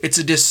anymore. It's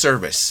a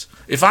disservice.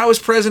 If I was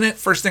president,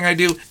 first thing I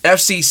do,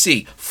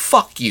 FCC,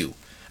 fuck you.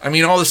 I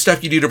mean, all the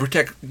stuff you do to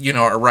protect,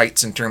 our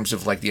rights in terms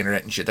of like the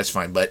internet and shit, that's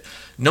fine. But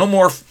no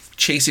more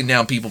chasing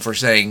down people for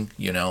saying,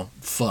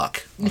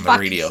 fuck on the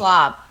radio.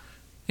 Slob.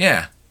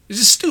 Yeah, it's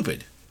just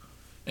stupid.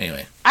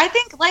 Anyway, I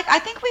think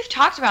we've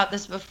talked about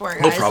this before,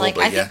 guys. Probably,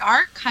 I think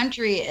our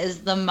country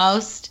is the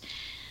most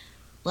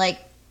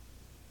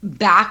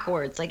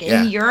backwards.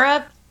 In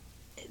Europe,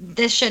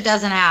 this shit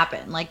doesn't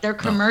happen. Their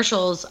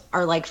commercials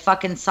are like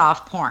fucking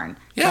soft porn.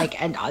 Yeah.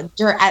 And at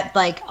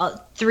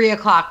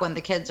 3:00 when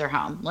the kids are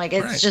home.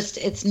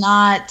 It's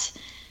not.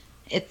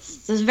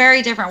 It's a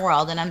very different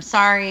world. And I'm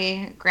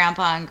sorry,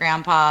 Grandpa and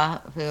Grandpa,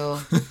 who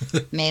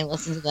may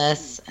listen to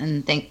this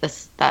and think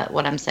that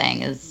what I'm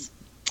saying is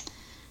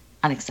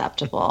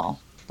unacceptable.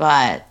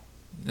 But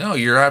no,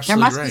 you're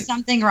absolutely right. There must be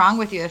something wrong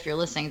with you if you're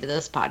listening to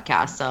this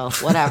podcast. So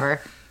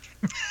whatever.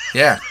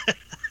 Yeah,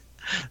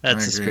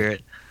 that's the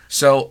spirit.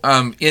 So,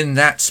 in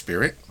that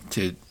spirit,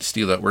 to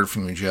steal that word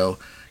from you, Joe,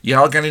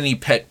 y'all got any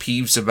pet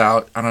peeves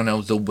about, I don't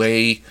know, the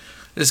way,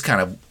 this is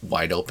kind of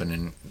wide open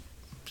and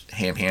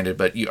ham-handed,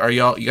 but you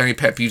got any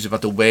pet peeves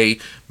about the way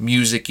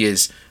music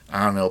is,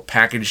 I don't know,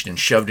 packaged and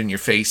shoved in your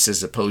face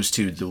as opposed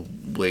to the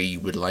way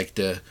you would like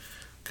to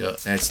go?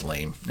 That's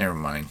lame. Never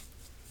mind.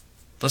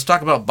 Let's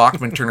talk about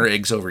Bachman Turner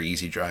Eggs Over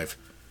Easy Drive.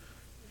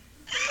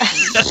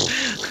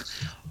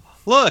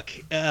 Look,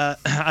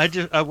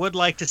 I would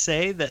like to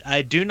say that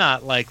I do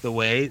not like the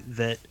way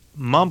that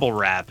mumble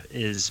rap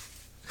is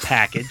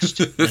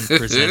packaged and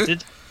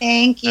presented.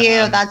 Thank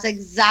you. That's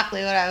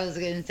exactly what I was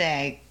going to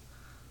say.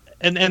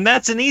 And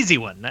that's an easy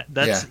one.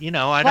 That's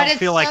I don't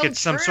feel like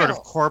it's some sort of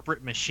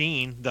corporate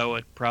machine, though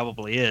it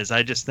probably is.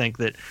 I just think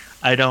that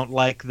I don't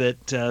like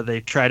that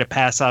they try to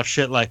pass off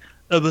shit like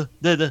Tony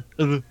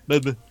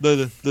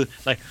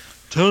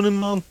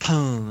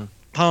Montana,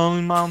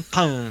 Tony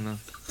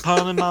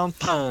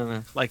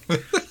Montana. Like,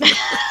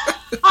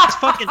 it's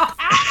fucking.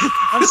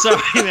 I'm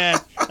sorry, man.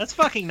 That's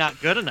fucking not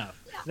good enough.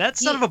 That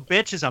son of a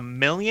bitch is a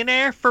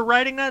millionaire for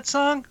writing that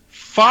song.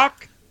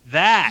 Fuck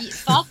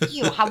Fuck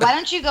you. Why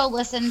don't you go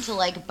listen to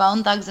like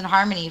Bone Thugs and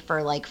Harmony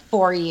for like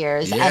 4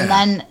 years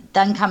and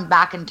then come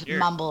back into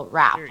mumble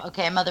rap?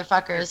 Okay,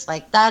 motherfuckers.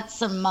 Like that's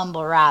some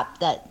mumble rap.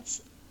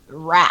 That's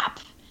rap.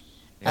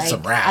 That's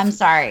some rap. I'm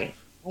sorry.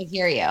 I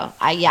hear you.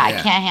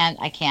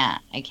 I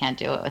can't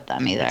do it with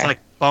them either. It's like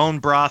bone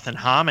broth and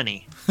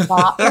hominy.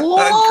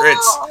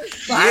 Grits.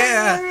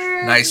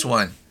 Yeah. Nice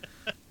one.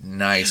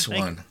 Nice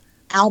one.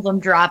 Album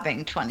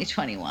dropping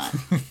 2021.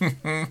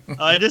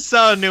 I just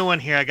saw a new one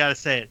here. I gotta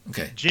say it.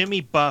 Okay.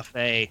 Jimmy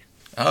Buffett.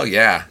 Oh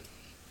yeah.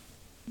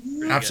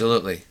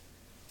 Absolutely.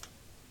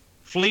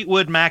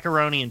 Fleetwood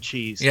macaroni and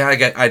cheese. Yeah,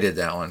 I did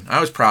that one. I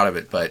was proud of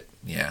it, but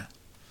yeah.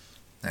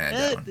 I had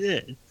that one.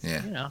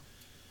 Yeah. You know.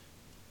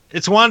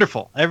 It's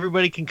wonderful.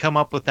 Everybody can come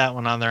up with that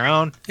one on their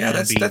own. Yeah,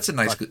 that's a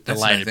nice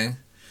thing.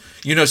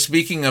 You know,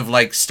 speaking of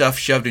like stuff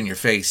shoved in your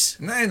face,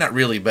 not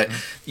really, but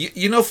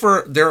you know,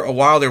 for a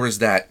while there was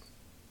that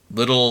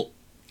little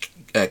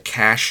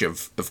cache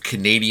of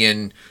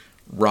Canadian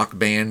rock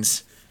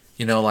bands,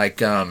 you know, like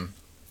Nickelback.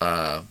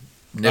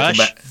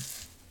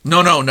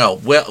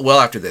 No. Well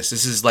after this.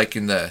 This is like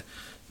in the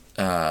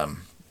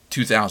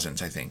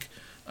 2000s, I think.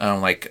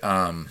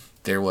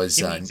 There was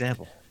Give me an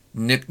example.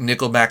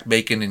 Nickelback,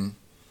 Bacon, and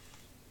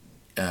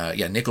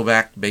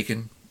Nickelback,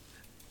 Bacon,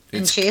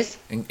 and cheese.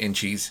 And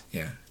cheese,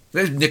 yeah.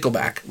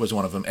 Nickelback was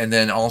one of them, and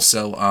then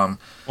also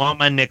want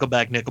my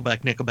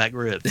Nickelback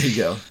ribs. There you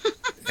go.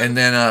 And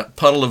then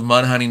Puddle of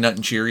Mud, Honey Nut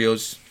and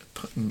Cheerios.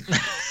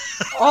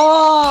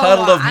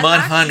 Puddle of Mud,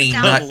 Honey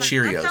Nut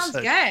Cheerios. That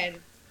sounds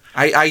good.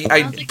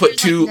 I put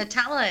two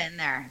Nutella in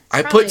there.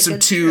 I put some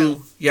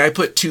two. Yeah, I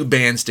put two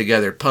bands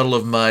together: Puddle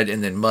of Mud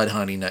and then Mud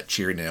Honey Nut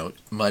Cheerios.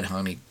 Mud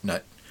Honey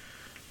Nut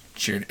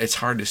Cheerios. It's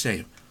hard to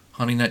say.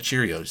 Honey Nut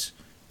Cheerios.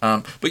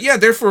 But yeah,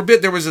 there for a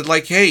bit there was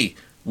hey,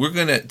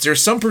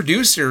 there's some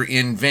producer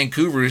in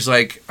Vancouver who's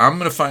like, I'm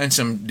gonna find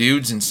some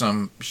dudes in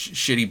some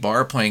shitty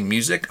bar playing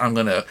music. I'm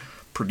gonna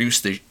produce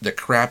the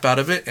crap out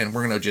of it, and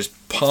we're gonna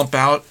just pump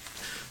out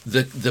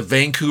the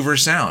Vancouver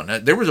sound.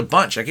 There was a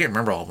bunch. I can't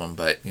remember all of them,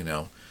 but you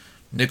know,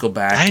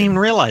 Nickelback. I didn't even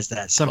realize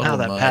that. Somehow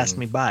that passed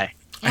me by.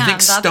 Yeah, I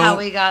think that's how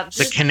we got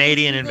the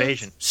Canadian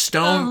Invasion.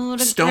 Stone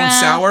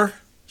Sour.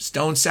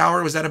 Stone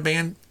Sour, was that a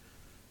band?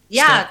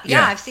 Yeah,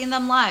 I've seen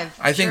them live.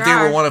 I think they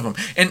were one of them.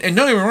 And don't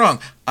get me wrong,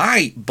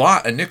 I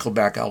bought a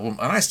Nickelback album,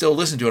 and I still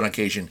listen to it on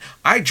occasion.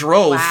 I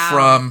drove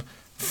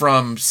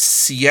from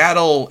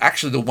Seattle,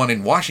 actually the one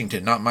in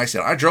Washington, not my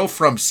Seattle. I drove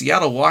from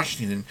Seattle,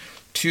 Washington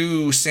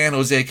to San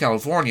Jose,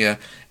 California,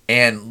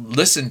 and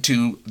listened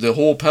to the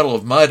whole Puddle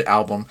of Mud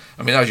album.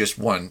 I mean, that was just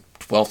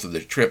 1/12 of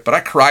the trip, but I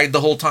cried the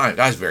whole time.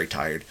 I was very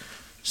tired.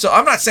 So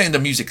I'm not saying the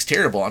music's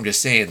terrible. I'm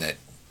just saying that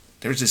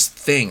there's this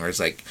thing where it's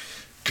like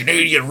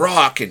Canadian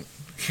rock, and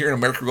here in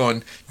America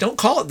going, don't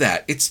call it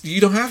that.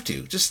 You don't have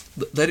to. Just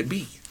let it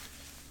be.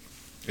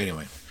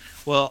 Anyway.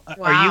 Well,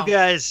 are you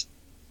guys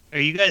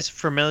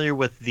familiar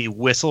with the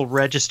whistle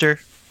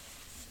register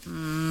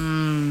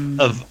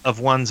of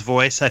one's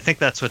voice? I think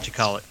that's what you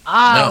call it.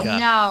 Oh,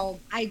 no.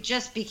 I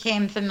just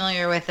became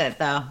familiar with it,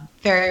 though.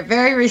 Very,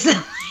 very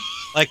recently.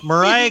 Like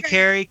Mariah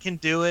Carey can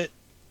do it.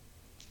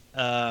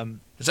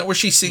 Is that where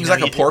she sings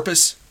like a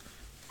porpoise?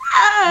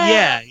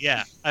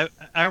 Yeah. I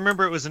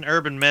remember it was an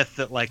urban myth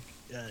that like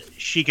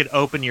she could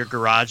open your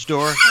garage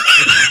door.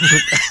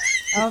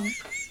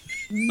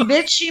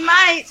 Bitch, she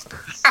might.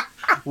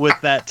 With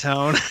that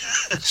tone.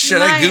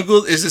 Should I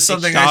Google? Is this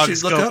something I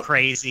should look up? Dogs go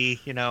crazy,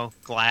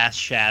 glass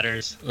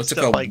shatters. What's it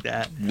called? Like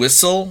that.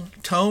 Whistle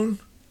tone?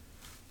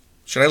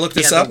 Should I look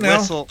this up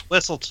now?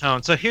 Whistle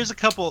tone. So here's a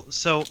couple.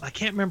 So I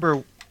can't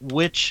remember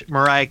which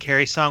Mariah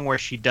Carey song where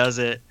she does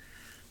it,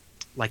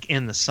 like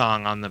in the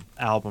song on the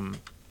album.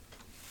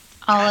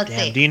 Oh, let's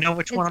see. Do you know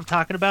which one I'm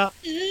talking about?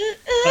 You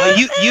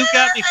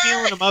got me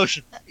feeling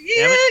emotion.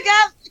 You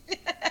got me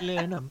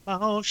feeling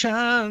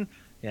emotion.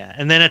 Yeah,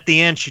 and then at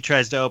the end, she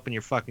tries to open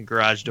your fucking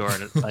garage door,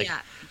 and it's like,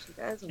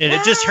 and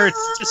it just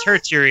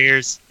hurts your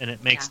ears, and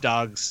it makes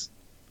dogs.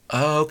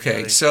 Oh, okay.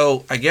 Really.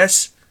 So I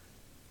guess,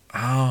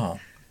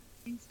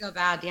 things go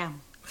bad. Yeah.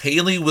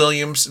 Hayley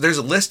Williams. There's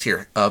a list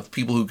here of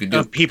people who can do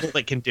it. People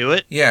that can do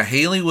it. Yeah,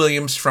 Hayley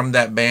Williams from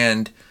that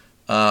band,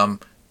 Paramore.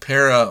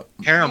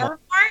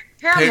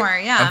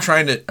 Yeah. I'm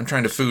trying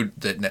to food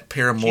that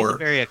Paramore. She's a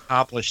very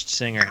accomplished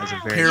singer. Has a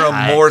very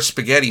Paramore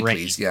spaghetti,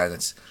 please. Yeah,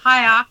 that's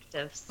high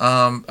octaves.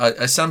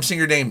 Some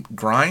singer named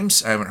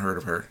Grimes. I haven't heard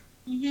of her.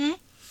 Mm-hmm.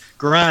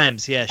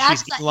 Grimes, yeah,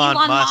 that's she's Elon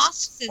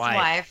Musk's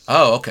wife.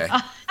 Oh, okay.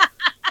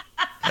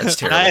 That's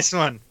terrible. Nice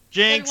one,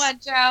 Jinx. Good one,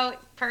 Joe.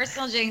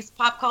 Personal Jinx,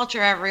 pop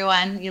culture.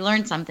 Everyone, you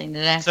learned something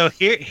today. So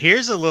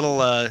here's a little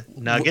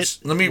nugget.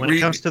 Let me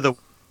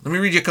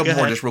read you a couple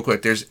more just real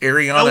quick. There's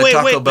Ariana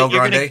Taco Bell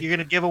Grande. You're going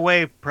to give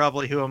away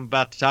probably who I'm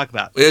about to talk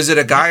about. Is it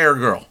a guy or a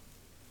girl?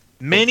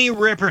 Minnie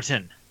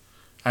Riperton.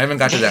 I haven't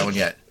got to that one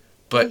yet.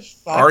 But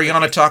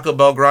Ariana Taco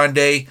Bell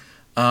Grande,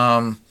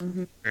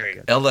 Very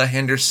good. Ella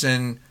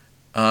Henderson.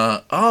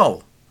 I'm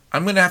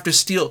going to have to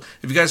steal.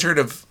 Have you guys heard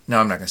of... No,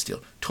 I'm not going to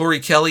steal. Tori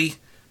Kelly,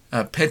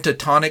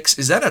 Pentatonics.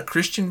 Is that a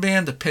Christian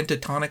band, the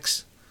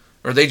Pentatonics?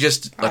 Or are they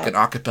just like an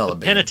acapella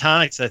band?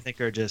 Pentatonics, I think,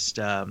 are just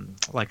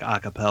like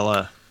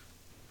acapella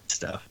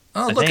stuff.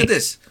 Oh, look at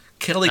this.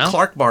 Kelly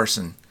Clark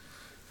Barson.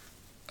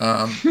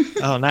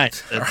 Oh,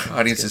 nice. Our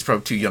audience is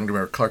probably too young to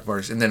remember Clark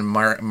Barson. And then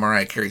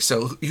Mariah Carey.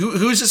 So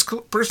who's this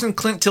person?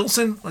 Clint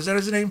Tilson? Was that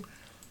his name?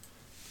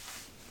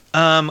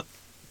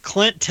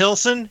 Clint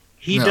Tilson.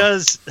 He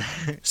does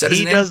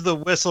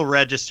the whistle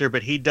register,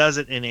 but he does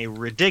it in a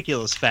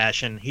ridiculous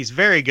fashion. He's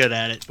very good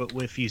at it, but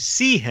if you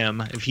see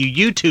him, if you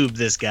YouTube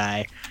this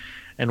guy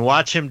and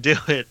watch him do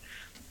it,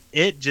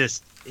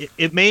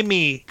 it made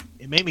me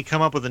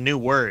come up with a new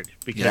word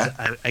because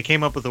I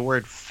came up with the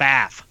word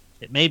faff.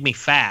 It made me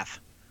faff,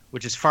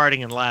 which is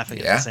farting and laughing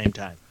at the same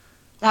time.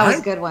 That was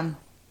a good one.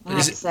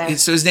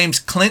 So his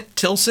name's Clint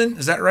Tilson,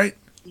 is that right?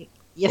 You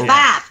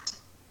faffed.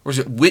 Or is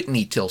it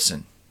Whitney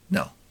Tilson?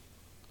 No.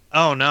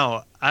 Oh,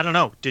 no. I don't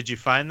know. Did you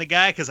find the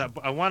guy? Because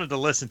I wanted to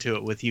listen to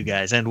it with you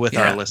guys and with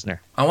our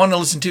listener. I want to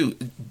listen too,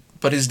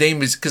 but his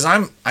name is... Because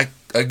I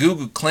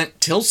Googled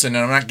Clint Tilson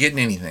and I'm not getting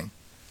anything.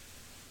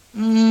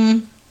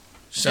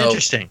 So,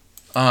 interesting.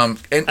 And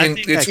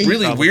it's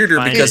really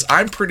weirder because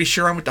I'm pretty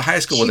sure I went to high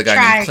school with a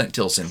guy named Clint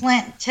Tilson.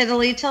 Clint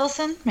Tiddly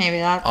Tilson? Maybe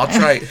that. I'll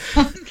try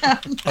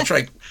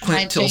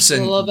Clint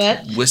Tilson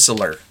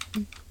Whistler.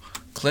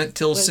 Clint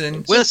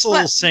Tilson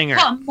whistle singer.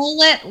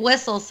 Mullet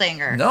whistle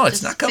singer. No,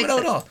 it's not coming out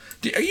at all.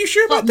 Are you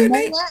sure about that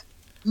name?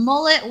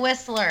 Mullet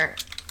Whistler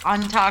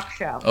on talk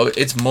show. Oh,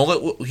 it's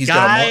mullet. He's Guy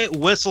got a mullet.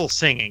 Whistle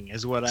singing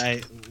is what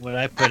I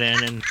put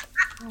in, and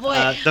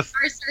Boy,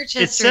 search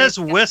it says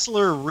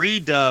Whistler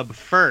redub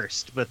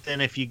first, but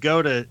then if you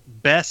go to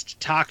best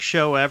talk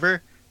show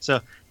ever, so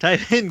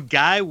type in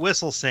Guy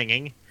Whistle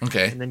singing,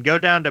 and then go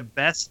down to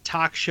best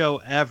talk show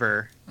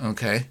ever.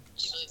 Okay.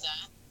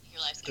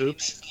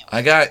 Oops.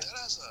 I got.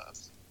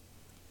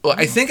 Well,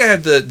 I think I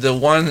have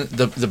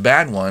the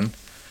bad one.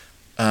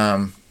 Let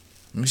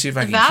me see if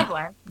I can. Bad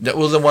one.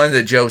 Well, the one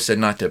that Joe said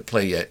not to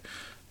play yet.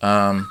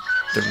 The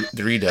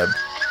redub.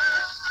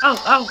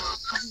 Oh,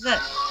 this is it.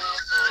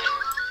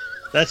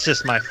 That's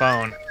just my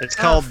phone. It's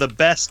called The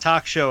Best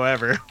Talk Show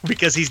Ever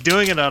because he's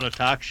doing it on a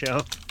talk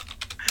show.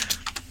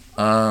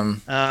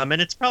 And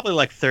it's probably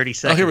like 30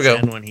 seconds here we go.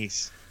 in when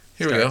he's...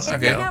 Here we go. Okay.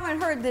 If you haven't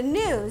heard the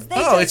news,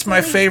 it's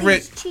my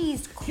favorite.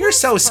 You're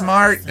so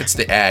smart. It's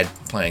the ad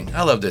playing.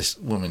 I love this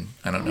woman.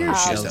 I don't know who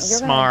she is. You're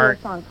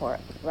smart. Going to do a song for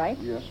us, right?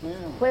 Yes,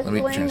 ma'am.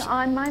 Whistling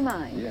on my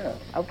mind. Yeah.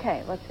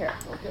 Okay, let's hear it.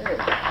 Okay.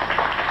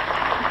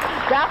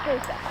 Drop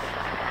this.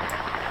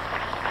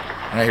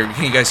 All right,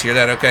 can you guys hear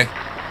that? Okay.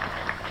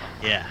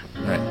 Yeah.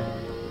 All right.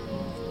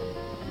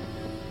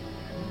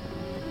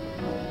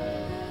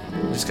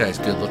 This guy's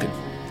good looking.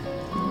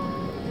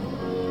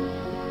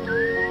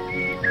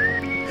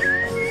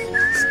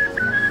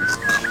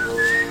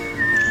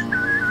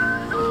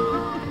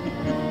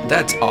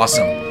 That's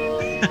awesome.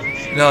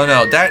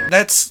 No,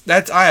 that's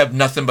I have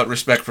nothing but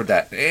respect for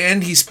that.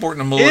 And he's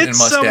sporting a mullet and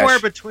mustache. It's somewhere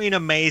between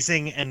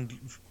amazing and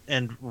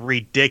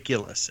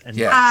ridiculous and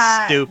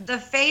stupid. The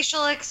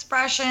facial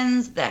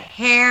expressions, the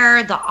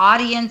hair, the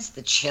audience,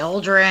 the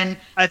children.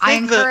 I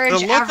think encourage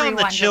the look on the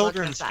everyone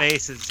children's to look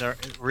faces are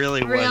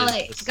really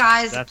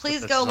guys,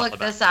 please go look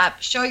this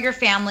up. Show your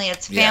family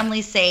it's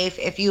family safe.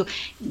 If you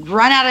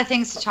run out of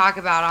things to talk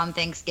about on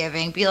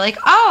Thanksgiving, be like,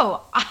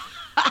 oh,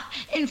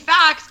 in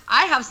fact,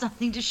 I have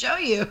something to show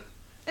you.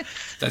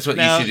 That's what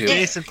you should do.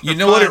 Jason, you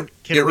know what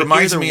it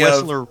reminds me of?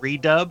 Whistler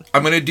redub?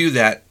 I'm going to do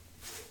that.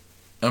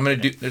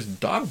 There's a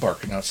dog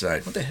barking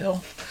outside. What the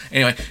hell?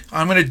 Anyway,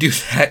 I'm going to do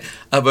that.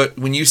 But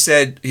when you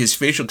said his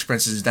facial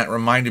expressions, that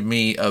reminded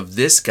me of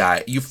this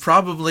guy. You've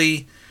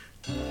probably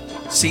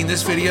seen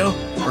this video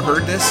or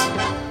heard this.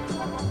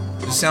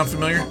 Does it sound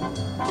familiar?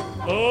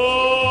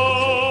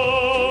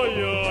 Oh,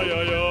 yeah,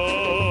 yeah,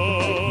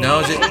 yeah. No,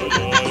 is it?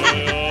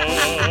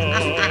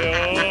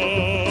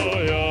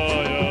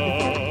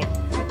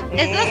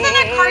 Is this in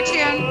a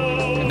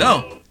cartoon?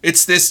 No.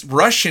 It's this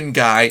Russian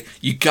guy.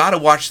 You gotta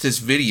watch this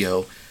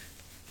video,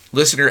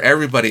 listener.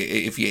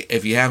 Everybody, if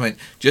you haven't,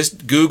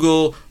 just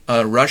Google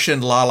Russian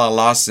la la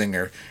la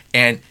singer,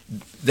 and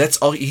that's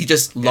all. He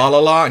just la la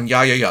la and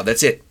ya ya ya.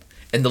 That's it.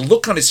 And the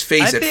look on his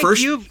face at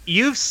first.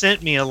 You've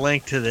sent me a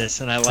link to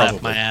this, and I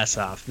laughed my ass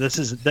off. This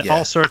is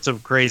all sorts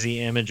of crazy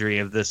imagery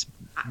of this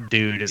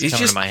dude is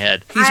coming to my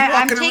head.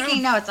 I'm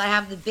taking notes. I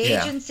have the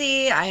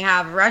Bajancy. I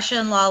have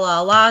Russian la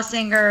la la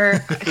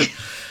singer.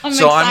 I'm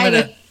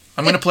excited.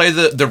 I'm gonna play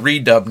the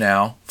redub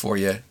now for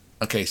you.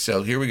 Okay,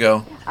 so here we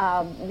go.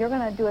 You're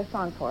gonna do a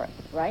song for us,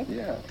 right?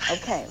 Yeah.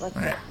 Okay, let's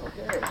hear it.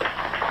 Okay.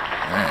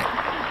 All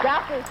right.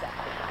 Drop this.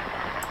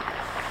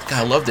 God,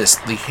 I love this.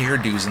 The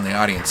hairdos in the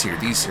audience here.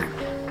 He's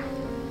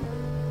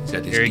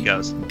got his Here he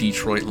goes.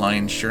 Detroit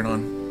Lions shirt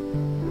on.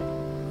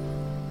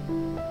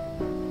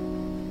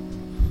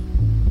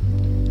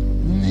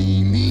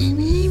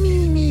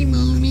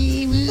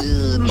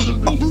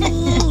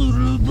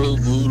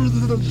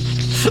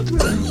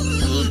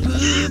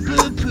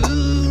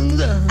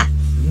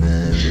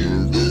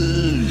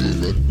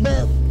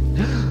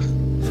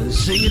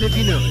 Sing it if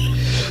you know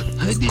it.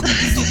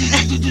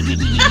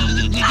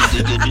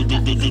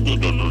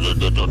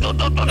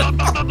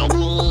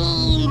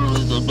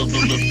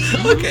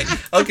 Okay.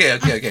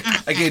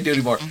 I can't do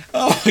anymore.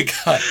 Oh my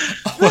god.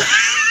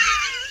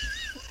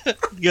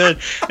 Good.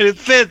 It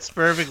fits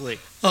perfectly.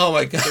 Oh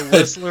my god. The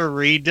Whistler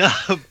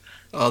redub.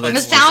 Oh, it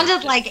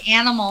sounded like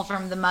Animal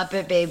from the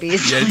Muppet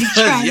Babies. Yeah, like,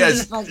 does,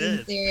 yes.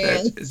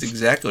 That's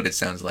exactly what it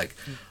sounds like.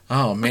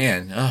 Oh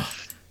man. Oh,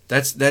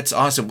 that's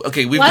awesome.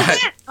 Okay, we've was got.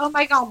 It? Oh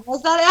my god,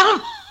 was that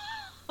Animal?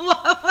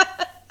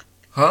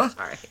 Huh?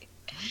 Sorry.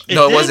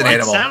 No, it wasn't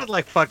Animal. It sounded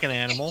like fucking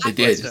Animal. It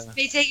did.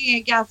 Me taking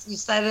a guess, you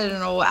said it,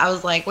 and I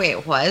was like,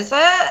 wait, was it?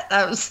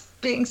 That was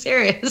being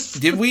serious.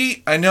 Did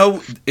we? I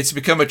know it's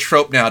become a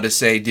trope now to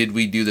say, did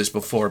we do this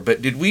before?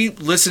 But did we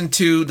listen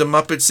to the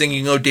Muppets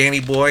singing "Oh Danny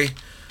Boy"?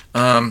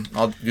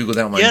 I'll Google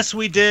that one. Yes,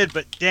 we did,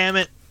 but damn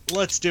it,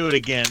 let's do it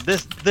again.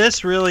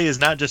 This really is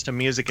not just a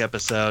music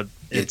episode.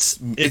 It's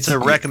a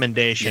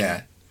recommendation.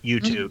 Yeah.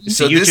 YouTube. Mm-hmm. It's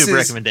so a YouTube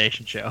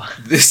recommendation show.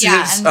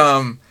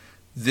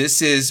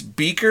 This is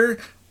Beaker,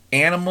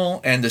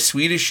 Animal, and the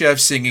Swedish Chef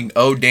singing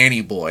 "Oh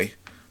Danny Boy."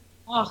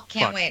 Oh,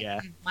 can't wait. Yeah.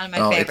 One of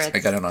my favorites. I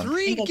got it on.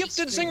 Three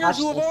gifted singers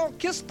who have all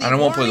kissed the I don't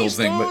want to play the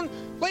Morning whole thing,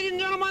 Stone. Ladies and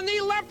gentlemen, the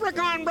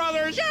Leprechaun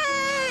Brothers. Yay!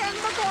 And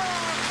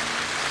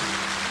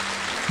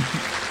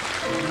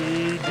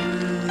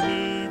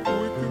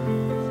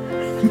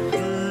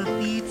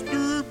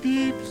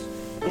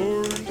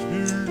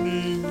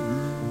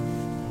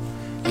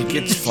It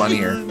gets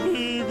funnier.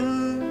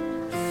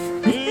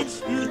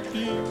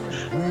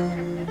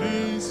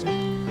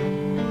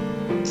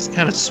 It's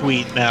kind of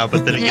sweet now,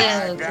 but then it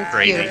gets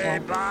crazy. Beautiful.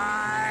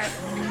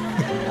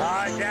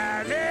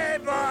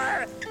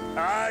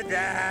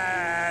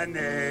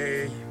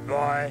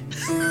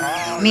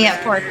 Me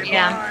at 4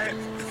 p.m.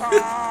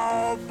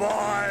 Oh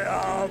boy.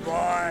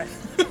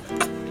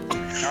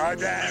 Oh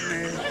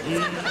Danny.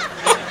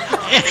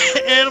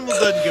 Animal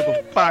doesn't give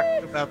a fuck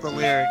about the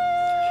lyric.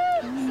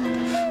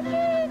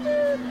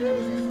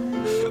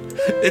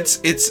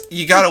 It's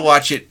you gotta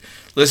watch it,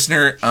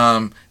 listener.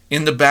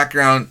 In the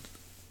background,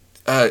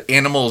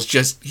 Animal's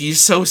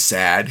he's so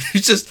sad.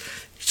 He's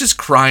just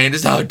crying.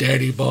 Just "Oh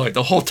Danny Boy"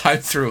 the whole time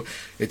through.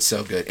 It's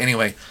so good.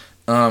 Anyway,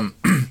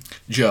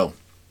 Joe,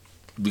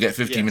 we got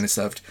 15 minutes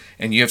left,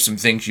 and you have some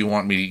things you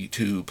want me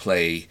to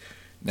play.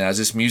 Now, is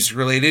this music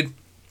related?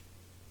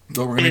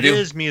 What we're gonna do? It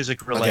is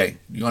music related. Okay,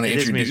 you want to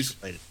introduce?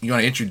 You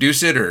want to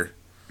introduce it, or?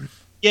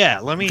 Yeah,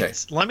 let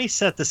me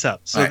set this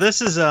up. So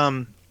this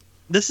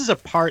is a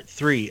part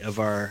 3 of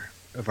our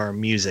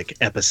music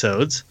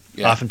episodes.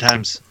 Yeah.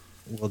 Oftentimes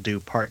we'll do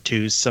part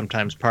 2s,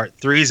 sometimes part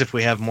 3s if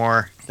we have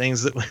more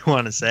things that we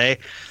want to say.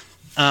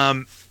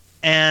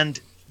 And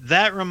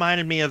that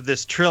reminded me of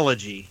this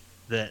trilogy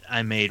that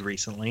I made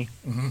recently.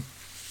 Mm-hmm.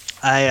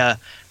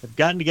 I've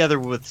gotten together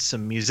with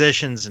some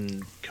musicians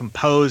and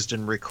composed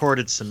and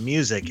recorded some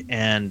music.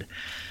 And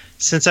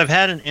since I've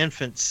had an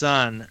infant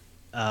son,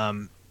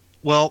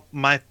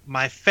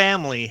 my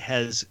family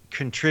has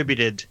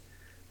contributed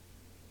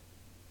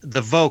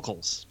the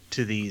vocals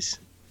to these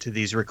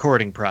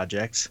recording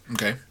projects.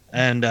 Okay.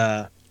 And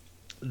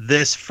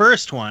this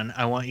first one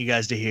I want you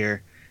guys to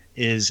hear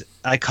is,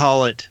 I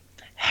call it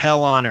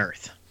Hell on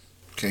Earth.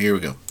 Okay, here we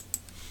go.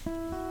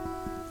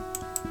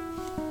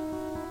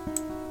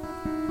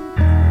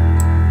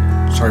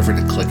 Sorry for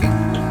the clicking.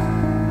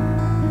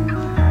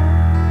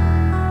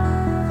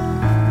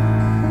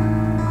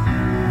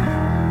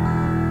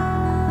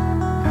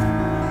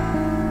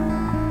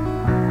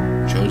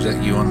 Joe, is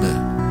that you on the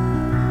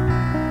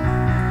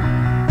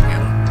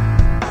piano?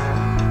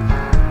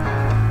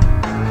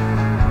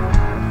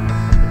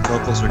 The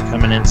vocals are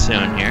coming in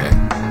soon here.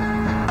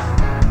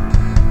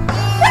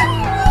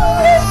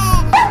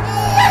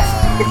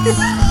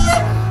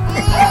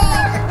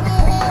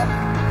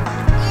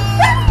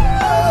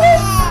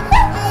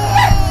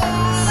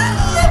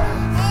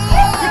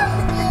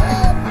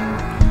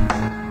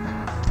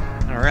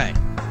 All right.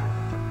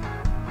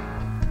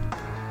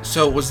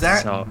 So was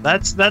that? So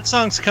that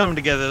song's coming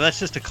together. That's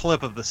just a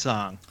clip of the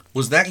song.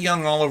 Was that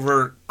young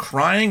Oliver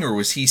crying, or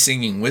was he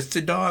singing with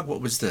the dog?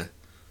 What was the?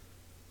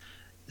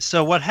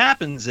 So what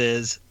happens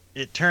is,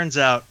 it turns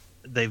out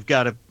they've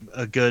got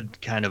a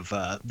good kind of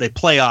they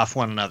play off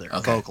one another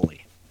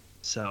vocally.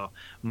 So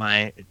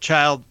my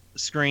child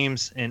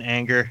screams in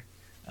anger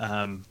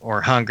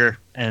or hunger,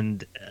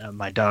 and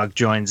my dog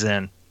joins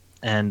in,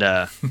 and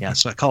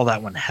so I call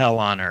that one Hell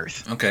on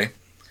Earth. Okay.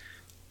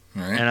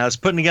 All right. And I was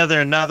putting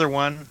together another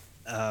one.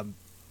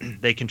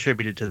 They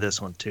contributed to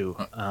this one too.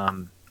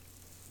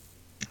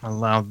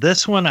 Now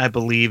this one I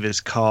believe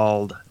is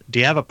called. Do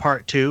you have a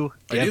part 2?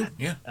 I do.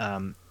 Yeah.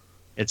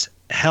 It's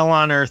Hell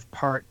on Earth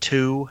Part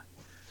 2.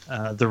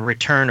 The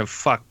Return of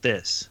Fuck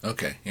This.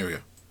 Okay, here we go.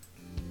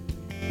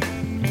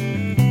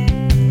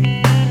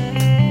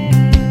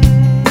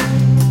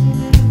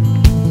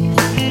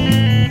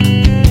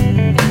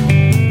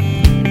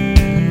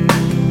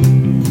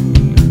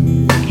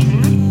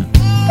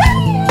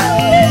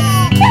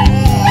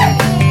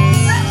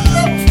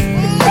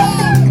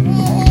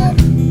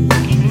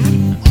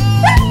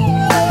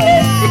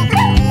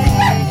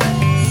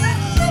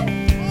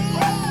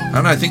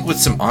 think with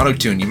some auto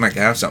tune, you might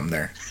have something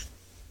there.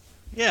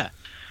 Yeah.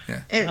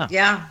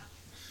 Yeah.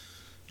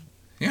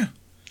 Yeah.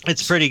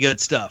 It's pretty good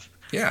stuff.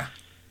 Yeah.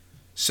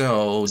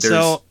 So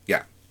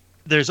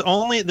there's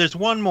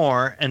one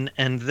more,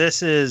 and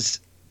this is,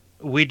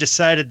 we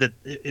decided that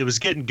it was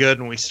getting good,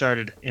 and we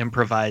started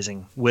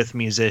improvising with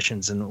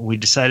musicians, and we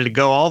decided to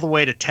go all the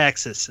way to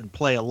Texas and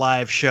play a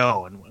live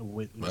show, and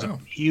it was a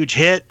huge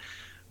hit.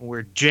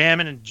 We're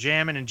jamming and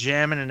jamming and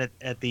jamming, and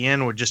at the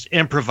end we're just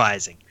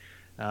improvising.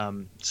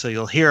 So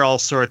you'll hear all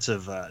sorts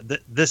of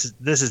this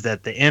is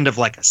at the end of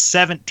like a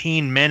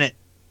 17-minute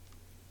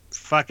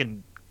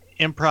fucking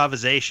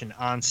improvisation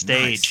on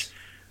stage.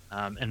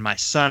 Nice. And my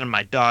son and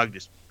my dog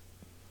just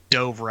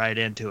dove right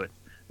into it.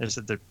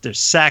 There's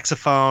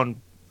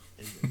saxophone,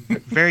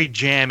 very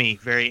jammy,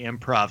 very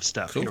improv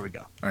stuff. Cool. Here we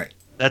go. All right.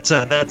 That's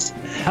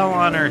Hell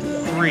on Earth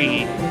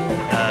 3.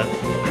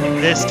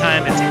 This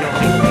time it's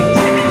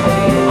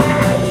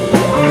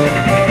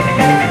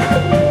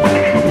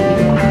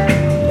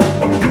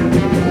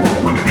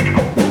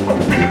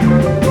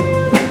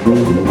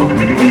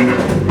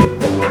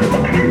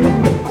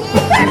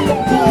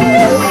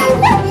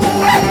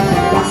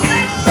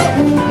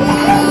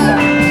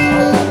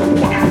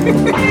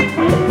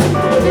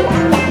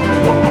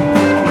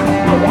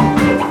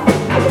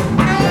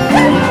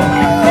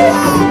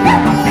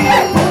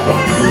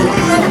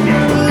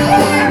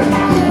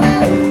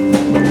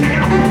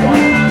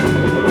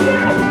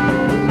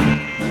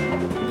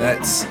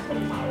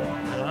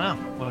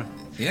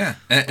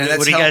And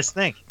what do you guys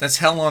think? That's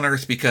hell on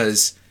earth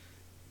because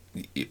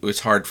it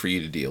was hard for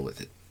you to deal with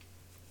it.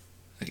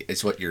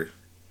 It's what you're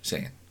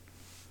saying.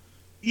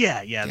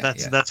 Yeah.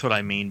 That's what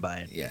I mean by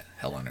it. Yeah,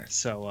 hell on earth.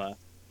 So,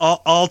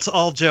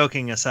 all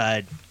joking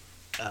aside,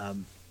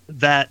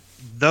 that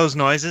those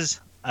noises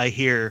I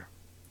hear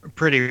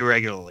pretty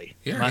regularly.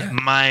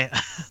 My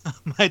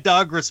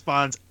dog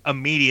responds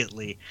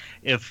immediately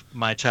if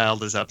my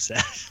child is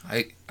upset.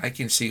 I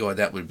can see why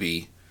that would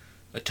be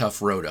a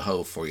tough row to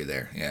hoe for you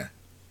there. Yeah.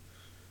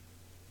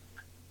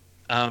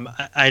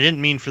 I didn't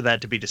mean for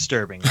that to be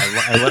disturbing.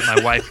 I let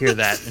my wife hear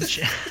that, and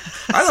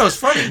I thought it was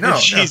funny. No,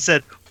 she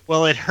said,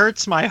 "Well, it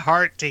hurts my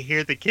heart to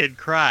hear the kid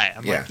cry."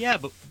 I'm like, "Yeah,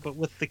 but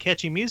with the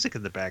catchy music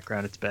in the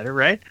background, it's better,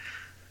 right?"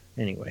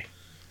 Anyway,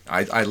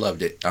 I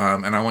loved it,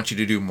 and I want you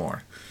to do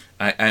more.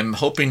 I'm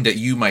hoping that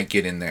you might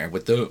get in there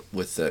with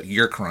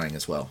your crying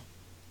as well.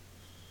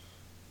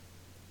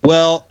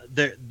 Well,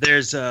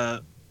 there's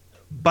a.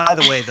 By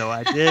the way, though,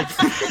 I did.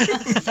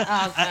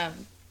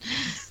 Awesome.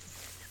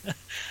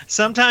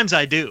 Sometimes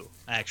I do,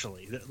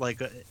 actually.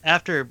 Like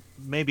after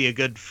maybe a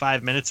good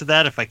 5 minutes of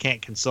that, if I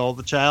can't console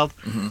the child,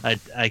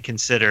 I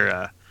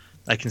consider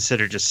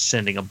just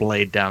sending a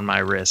blade down my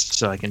wrist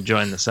so I can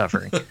join the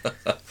suffering.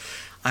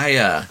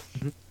 I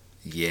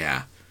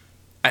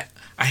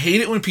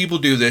hate it when people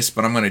do this,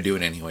 but I'm going to do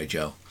it anyway,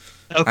 Joe.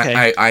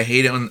 Okay. I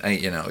hate it when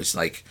it's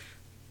like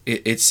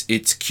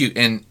it's cute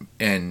and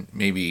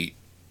maybe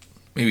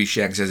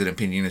Shags has an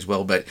opinion as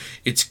well, but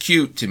it's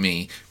cute to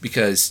me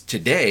because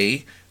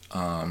today.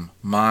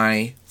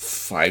 My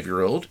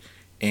 5-year-old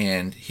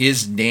and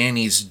his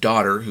nanny's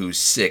daughter, who's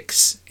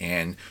 6,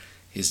 and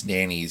his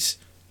nanny's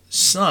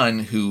son,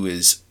 who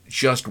is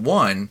just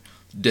 1,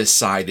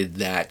 decided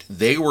that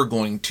they were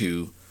going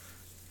to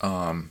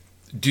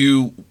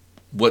do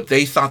what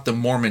they thought the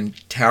Mormon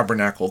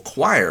Tabernacle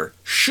Choir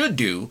should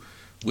do,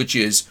 which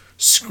is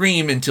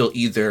scream until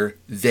either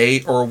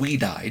they or we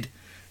died.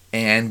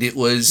 And it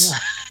was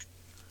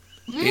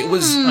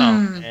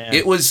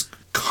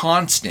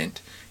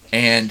constant.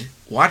 And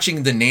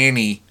watching the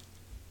nanny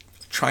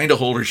trying to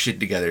hold her shit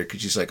together because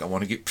she's like, I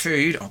want to get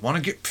paid.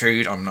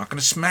 I'm not going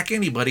to smack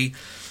anybody.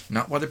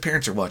 Not while their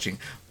parents are watching.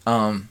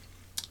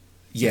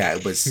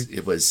 It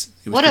was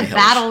what a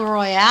battle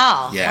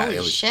royale. Yeah, holy it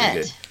was shit.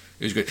 Pretty good.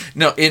 It was good.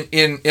 No,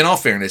 in all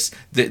fairness,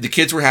 the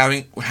kids were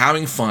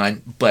having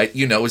fun, but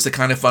it was the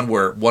kind of fun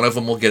where one of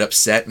them will get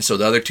upset, and so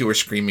the other two are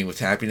screaming with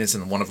happiness,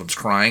 and one of them's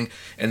crying,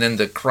 and then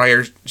the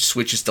crier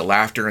switches to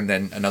laughter, and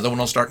then another one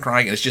will start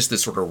crying, and it's just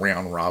this sort of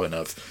round robin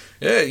of,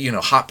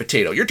 hot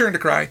potato, your turn to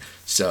cry.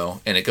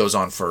 So, and it goes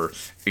on for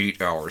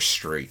 8 hours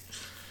straight.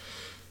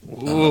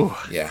 Ooh,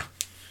 yeah.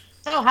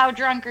 So, how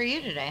drunk are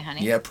you today,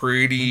 honey? Yeah,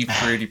 pretty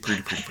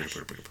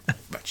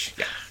much.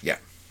 Yeah.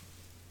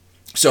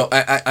 So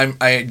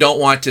I don't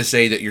want to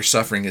say that your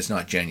suffering is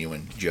not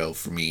genuine, Joe,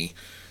 for me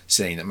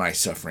saying that my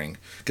suffering,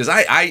 because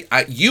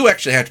you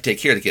actually have to take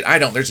care of the kid. I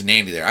don't. There's a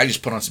nanny there. I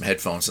just put on some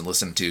headphones and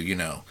listen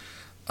to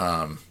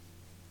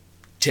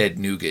Ted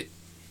Nugent.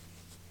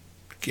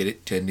 Get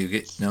it, Ted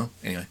Nugent? No.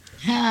 Anyway,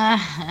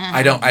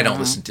 I don't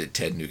listen to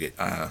Ted Nugent.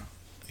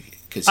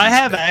 Because I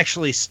have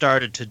actually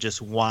started to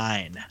just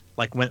whine,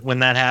 like when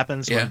that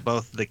happens, when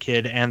both the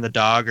kid and the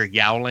dog are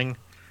yowling.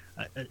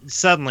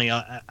 Suddenly,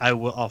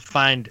 I'll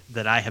find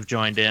that I have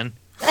joined in.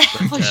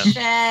 But, shit!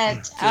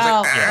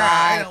 God!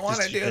 I don't want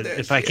to do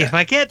this. If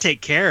I can't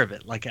take care of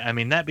it,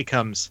 that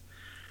becomes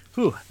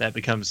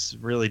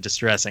really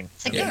distressing.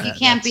 It's like if you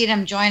can't beat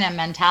him, join him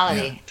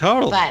mentality. Yeah,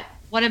 totally. But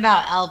what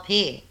about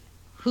LP?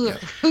 Who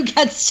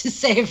gets to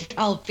save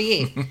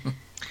LP?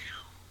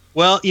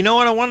 Well, you know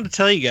what I wanted to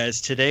tell you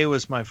guys? Today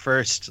was my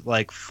first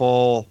like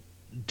full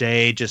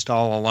day just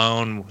all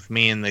alone with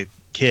me and the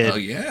kid. Oh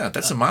yeah,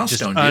 that's a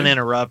milestone. Just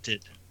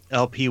uninterrupted.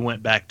 LP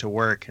went back to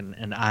work,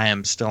 and I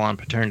am still on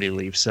paternity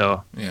leave.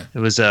 So yeah, it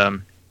was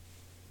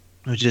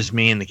just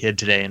me and the kid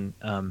today, and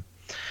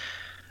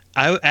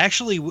I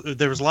actually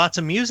there was lots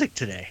of music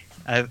today.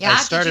 I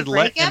started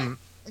letting him.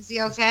 Is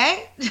he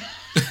okay?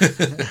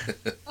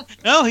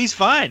 No, he's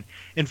fine.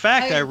 In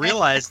fact, I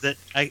realized that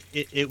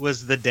it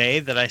was the day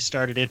that I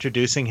started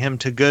introducing him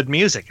to good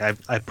music.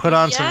 I put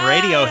on some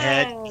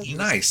Radiohead. He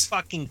was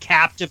fucking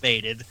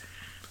captivated.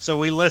 So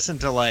we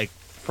listened to like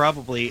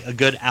probably a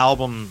good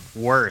album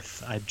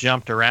worth. I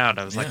jumped around.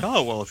 I was like,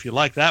 oh well, if you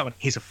like that one,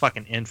 he's a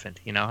fucking infant,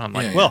 you know. I'm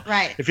like, well,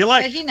 right. If you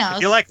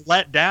like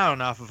Let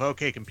Down off of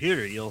OK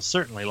Computer, you'll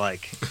certainly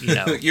like, you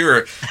know. you're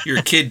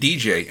a kid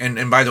DJ,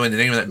 and by the way, the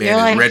name of that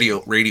band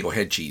is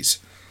Radiohead Cheese.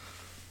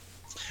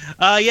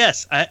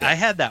 Yes, I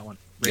had that one.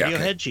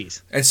 Radiohead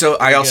Cheese. And so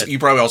you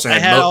probably also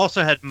had. I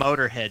also had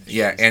Motorhead Cheese.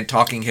 Yeah, and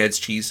Talking Heads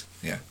Cheese.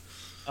 Yeah.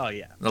 Oh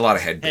yeah. A lot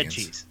of head bands.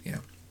 Cheese. Yeah.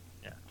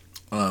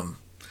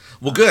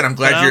 Well, good. I'm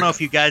glad. I don't know if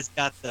you guys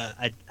got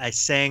I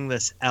sang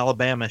this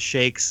Alabama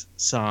Shakes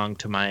song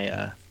to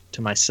my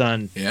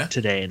son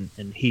today,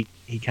 and he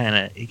kind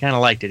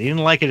of liked it. He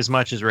didn't like it as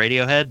much as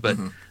Radiohead, but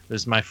it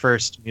was my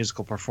first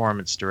musical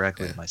performance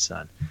directly with my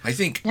son. I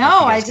think. No,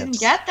 I didn't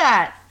get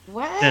that.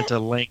 What? Sent a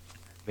link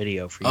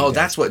video for you. Oh,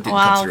 that's what didn't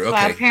come through.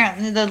 Okay.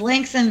 Apparently the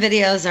links and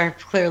videos are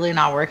clearly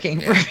not working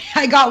for me.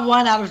 I got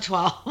 1 out of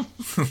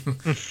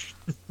 12.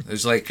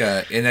 There's like,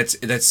 and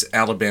that's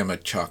Alabama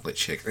chocolate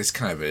chick. That's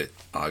kind of it,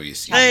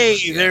 obvious.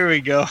 Hey, there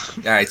we go.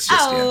 Yeah, it's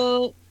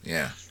just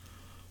yeah.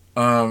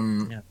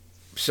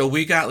 So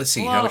we got. Let's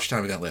see, how much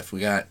time we got left. We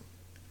got.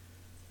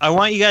 I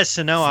want you guys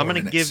to know. I'm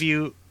going to give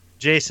you,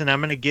 Jason. I'm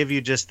going to give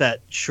you just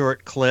that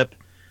short clip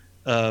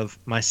of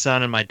my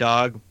son and my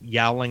dog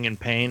yowling in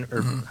pain,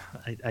 or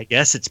I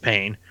guess it's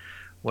pain,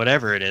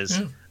 whatever it is.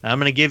 I'm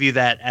going to give you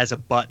that as a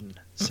button.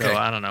 So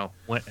I don't know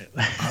when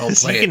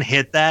so you can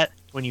hit that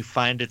when you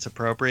find it's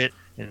appropriate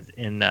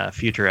in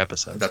future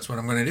episodes. That's what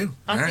I'm going to do.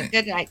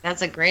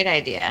 That's a great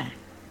idea.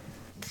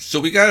 So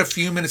we got a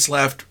few minutes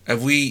left.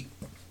 Have we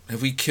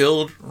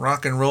killed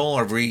rock and roll?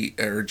 Or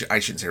I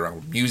shouldn't say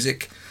rock,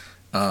 music.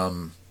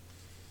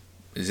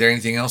 Is there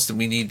anything else that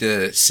we need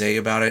to say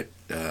about it?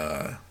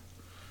 Well,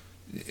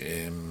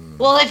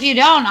 if you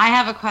don't, I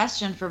have a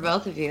question for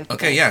both of you.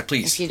 Okay, yeah,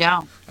 please. If you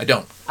don't. I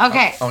don't.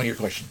 Okay. I want your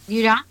question.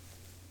 You don't?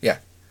 Yeah.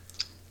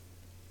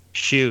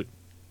 Shoot.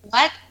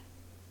 What?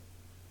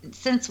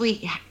 Since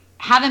we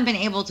haven't been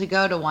able to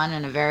go to one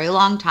in a very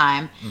long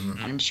time, and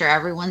I'm sure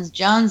everyone's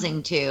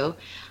jonesing to,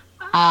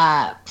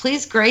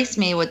 please grace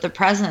me with the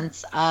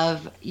presence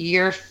of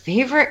your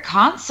favorite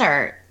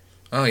concert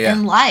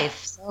in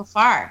life so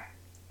far.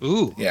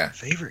 Ooh, yeah.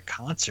 Favorite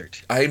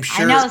concert. I'm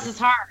sure. I know this is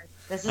hard.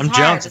 I'm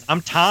Jonesing. I'm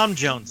Tom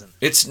Jonesin.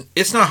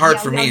 It's not hard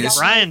for me.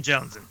 Ryan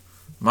Jonesin.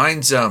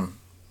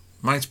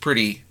 Mine's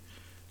pretty.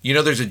 You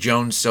know, there's a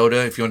Jones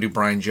soda. If you want to do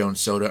Brian Jones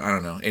soda, I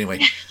don't know. Anyway.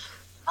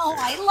 Oh,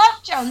 I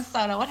love Jones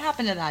soda. What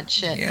happened to that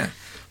shit? Yeah.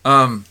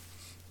 I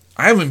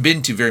haven't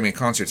been to very many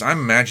concerts. I'm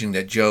imagining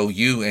that Joe,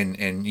 you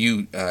and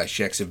you,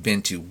 Shex, have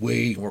been to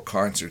way more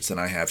concerts than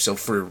I have. So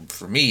for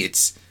me,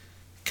 it's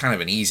kind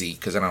of an easy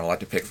because I don't have a lot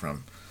to pick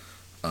from.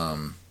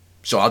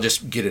 So I'll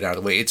just get it out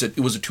of the way. It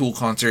was a Tool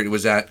concert. It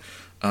was at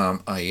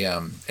a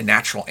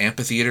natural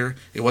amphitheater.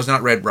 It was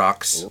not Red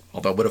Rocks,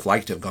 although I would have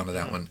liked to have gone to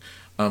that one.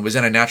 It was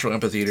at a natural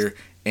amphitheater,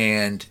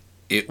 and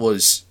it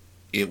was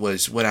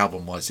what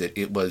album was it?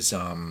 It was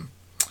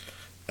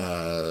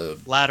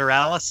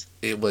Lateralis.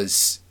 It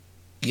was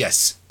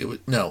yes. It was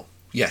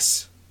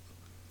yes.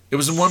 It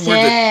was the one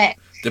where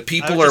the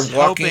people are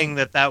walking. Hoping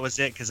that was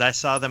it because I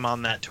saw them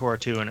on that tour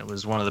too, and it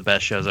was one of the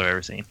best shows I've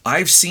ever seen.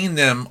 I've seen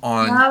them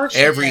on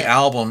every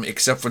album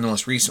except for the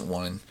most recent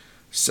one,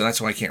 so that's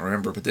why I can't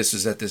remember. But this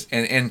is at this,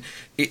 and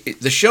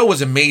the show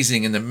was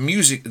amazing, and the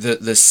music,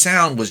 the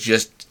sound was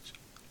just,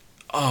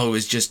 it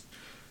was just,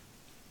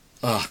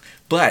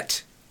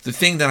 but the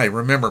thing that I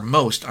remember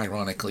most,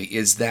 ironically,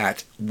 is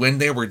that when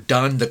they were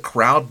done, the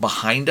crowd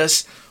behind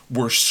us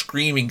were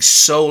screaming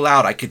so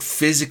loud I could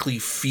physically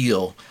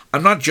feel.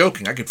 I'm not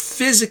joking. I could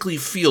physically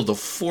feel the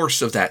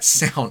force of that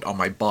sound on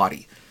my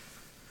body.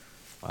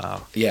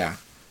 Wow. Yeah.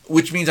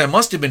 Which means I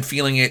must have been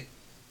feeling it.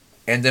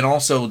 And then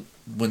also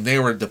when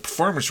the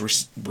performers were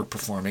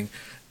performing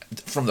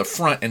from the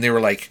front, and they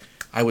were like,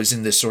 I was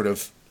in this sort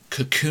of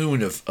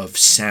cocoon of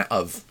sound,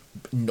 of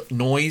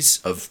noise,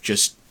 of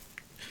just,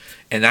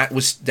 and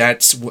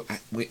that's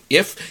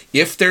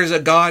if there's a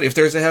God, if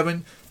there's a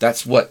heaven,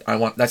 that's what I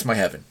want. That's my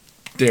heaven.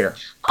 There.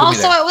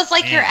 Also, it was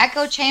like your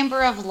echo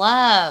chamber of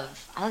love.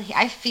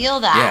 I feel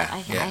that.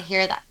 I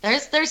hear that.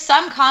 There's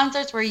some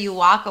concerts where you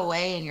walk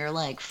away and you're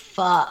like,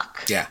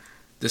 fuck. Yeah.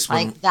 This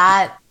one. Like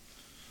that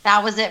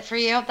was it for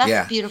you? That's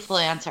a beautiful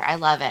answer. I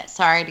love it.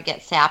 Sorry to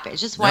get sappy.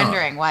 Just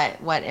wondering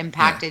what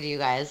impacted you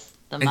guys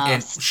the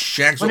most. And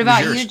Shags, what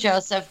about you,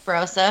 Joseph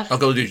Broseph? I'll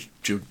go do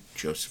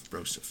Joseph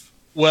Broseph.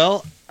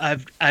 Well,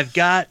 I've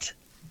got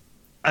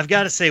I've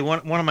got to say one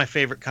of my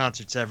favorite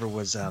concerts ever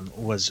was a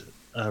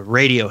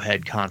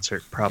Radiohead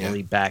concert,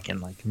 probably back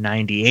in like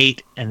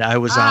 '98, and I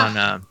was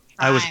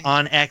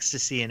on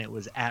ecstasy, and it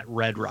was at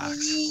Red Rocks.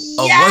 Yes!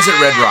 Oh, was it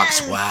Red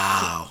Rocks?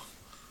 Wow.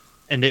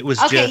 And it was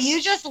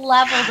you just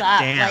leveled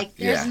up. Damn. Like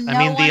there's no I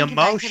mean, the one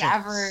emotions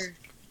ever...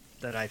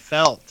 that I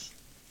felt.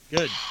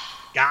 Good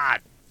God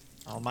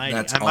Almighty!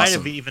 That's I might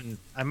have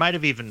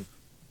awesome. even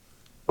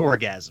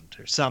orgasmed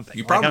or something.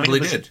 You probably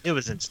did. It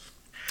was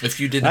if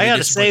you didn't. I got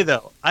to say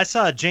though, I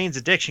saw a Jane's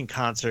Addiction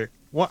concert.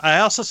 I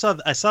also saw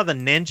the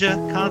Ninja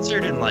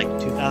concert in like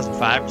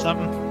 2005 or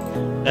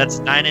something. That's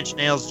 9 Inch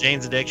Nails,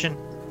 Jane's Addiction.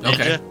 Ninja.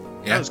 Okay.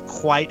 Yeah. That was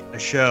quite a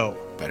show.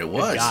 Bet it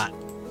was. God.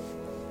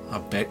 I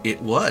bet it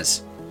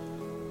was.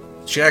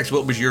 Shags,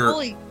 what was your?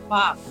 Holy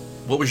fuck!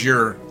 What was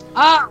your?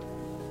 Was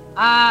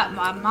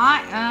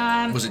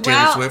it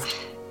Taylor Swift?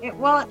 It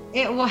was.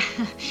 It was.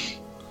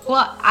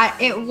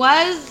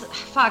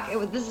 Fuck.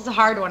 This is a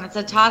hard one. It's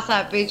a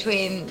toss-up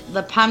between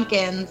the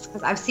Pumpkins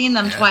because I've seen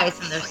them twice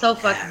and they're so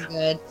fucking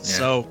good. Yeah.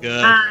 So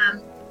good.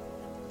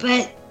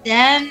 But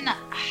then,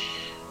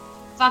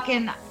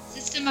 fucking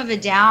System of a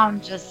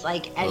Down, just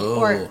like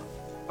or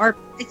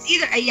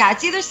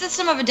it's either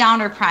System of a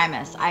Down or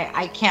Primus.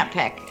 I can't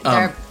pick.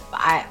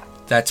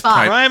 That's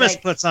Primus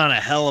puts on a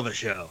hell of a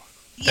show.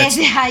 Yeah,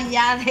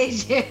 they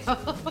do.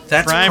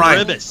 That's Prime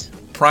Ribis.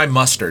 Prime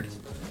Mustard.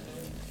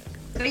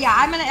 But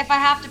yeah, if I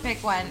have to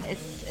pick one,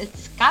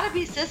 it's gotta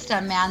be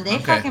System, man. They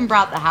fucking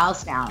brought the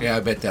house down. Yeah,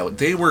 I bet that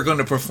they were going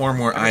to perform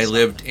where I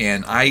lived,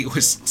 and I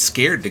was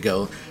scared to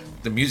go.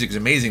 The music's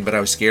amazing, but I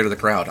was scared of the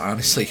crowd.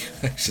 Honestly,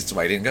 that's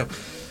why I didn't go.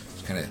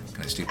 It's kind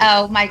of stupid.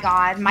 Oh my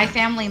god, my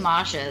family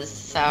moshes,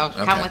 so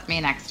come with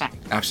me next time.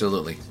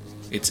 Absolutely,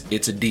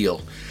 it's a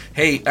deal.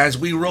 Hey, as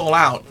we roll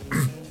out,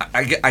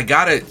 I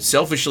gotta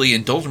selfishly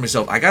indulge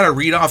myself. I gotta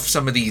read off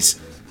some of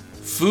these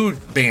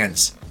food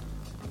bands.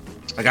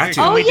 I got to.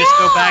 Can we just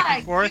go back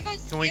and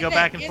forth? Can we go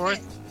back and forth?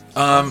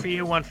 One for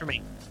you, one for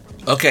me.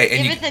 Okay.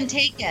 And Giveth and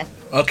taketh.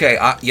 Okay.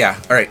 Yeah.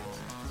 All right.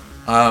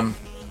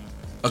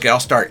 Okay.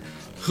 I'll start.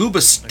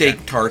 Huba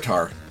steak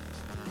tartare.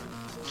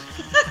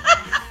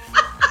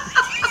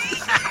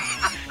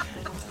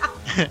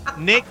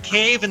 Nick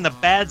Cave and the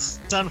Bad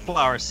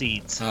Sunflower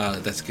Seeds.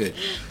 That's good.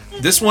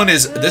 This one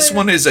is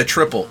a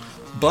triple.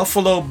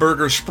 Buffalo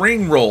Burger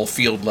Spring Roll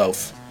Field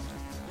Loaf.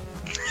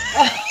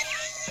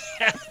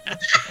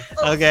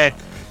 Okay,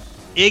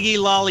 Iggy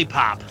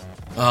Lollipop.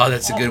 Oh,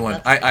 that's a good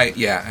one. I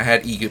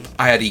had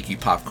Iggy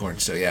popcorn.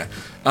 So yeah.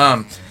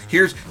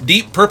 Here's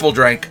Deep Purple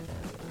Drink.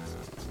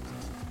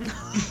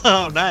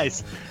 Oh,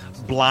 nice.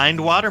 Blind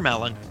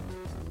Watermelon.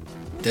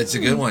 That's a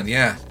good one.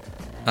 Yeah.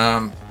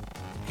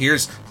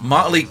 Here's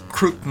Motley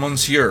Crue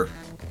Monsieur.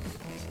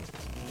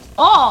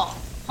 Oh.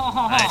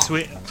 Nice.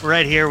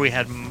 Right here we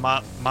had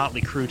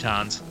Motley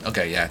Croutons.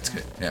 Okay, yeah, it's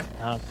good.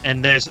 Yeah.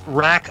 And there's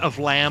Rack of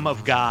Lamb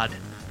of God.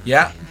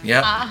 Yeah.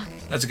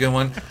 That's a good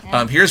one.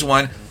 Here's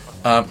one.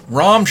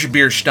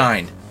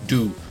 Ramsbierstein.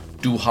 Du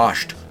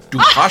hast. Du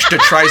hast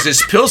tries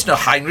this Pilsner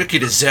Heinrich.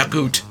 It is sehr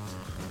gut.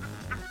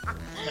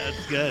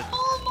 That's good.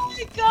 Oh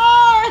my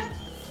god.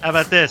 How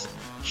about this?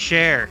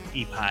 Share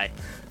Epi.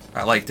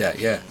 I like that,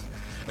 yeah.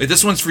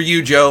 This one's for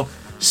you, Joe.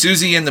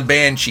 Susie and the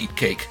Band Cheat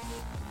Cake.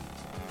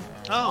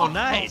 Oh,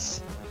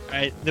 nice. All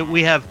right,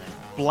 we have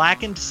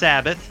Blackened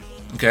Sabbath.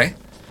 Okay.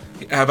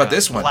 How about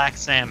this one? Black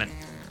Salmon.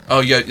 Oh,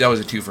 yeah, that was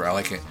a twofer. I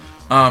like it.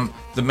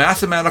 The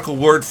mathematical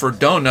word for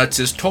donuts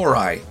is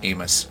Torai,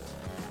 Amos.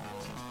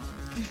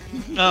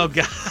 Oh,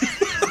 God.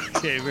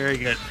 Okay, very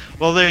good.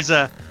 Well, there's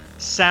a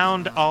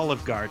Sound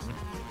Olive Garden.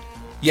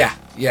 Yeah.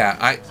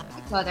 I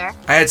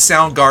had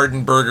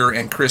Soundgarden burger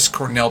and Chris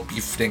Cornell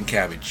beef and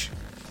cabbage.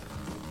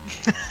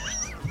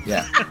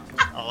 Yeah.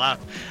 Oh, wow.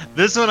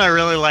 This one I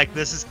really like.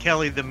 This is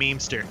Kelly the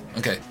Memester.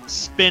 Okay.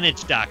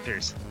 Spinach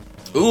Doctors.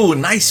 Ooh,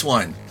 nice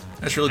one.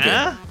 That's really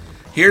good.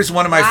 Here's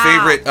one of my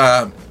favorite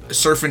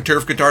surf and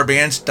turf guitar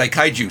bands,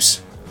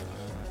 Daikaijus.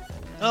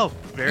 Oh,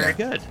 very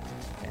good.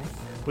 Okay.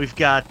 We've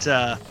got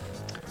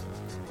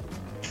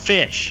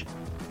Fish.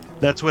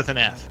 That's with an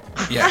F.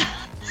 Yeah.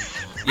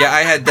 Yeah,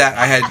 I had that.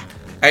 I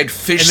had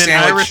fish and then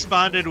sandwich. I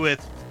responded with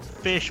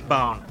fish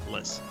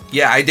boneless.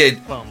 Yeah, I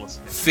did. Boneless.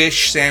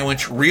 Fish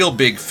sandwich, real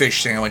big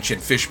fish sandwich,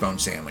 and fishbone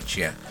sandwich.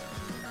 Yeah.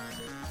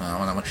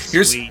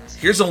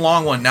 Here's a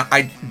long one. Now,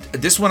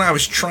 this one I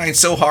was trying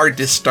so hard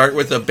to start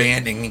with a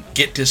band and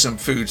get to some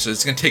food, so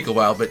it's gonna take a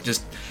while. But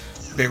just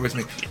bear with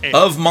me. Okay.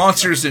 Of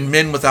Monsters and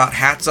Men Without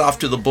Hats Off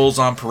to the Bulls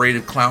on Parade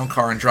of Clown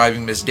Car and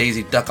Driving Miss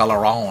Daisy Duck à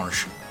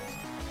l'Orange.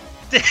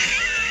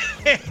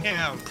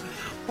 Damn.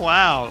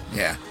 Wow.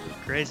 Yeah.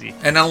 Crazy.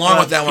 And along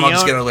with that one, I'll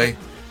just get away.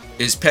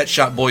 Is Pet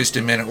Shop Boys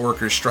to Men at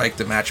Workers Strike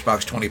the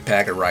Matchbox 20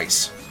 Pack of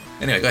Rice.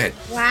 Anyway, go ahead.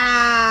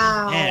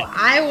 Wow.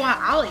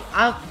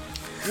 I'll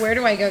where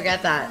do I go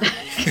get that?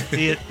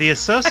 the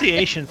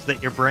associations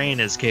that your brain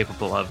is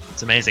capable of.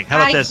 It's amazing. How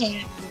about this? I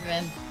can't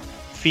even.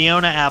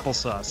 Fiona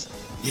applesauce.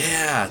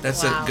 Yeah,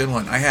 that's a good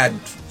one. I had,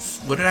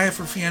 what did I have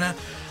for Fiona?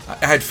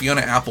 I had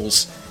Fiona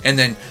apples, and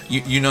then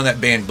you know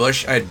that band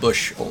Bush? I had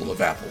Bush full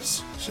of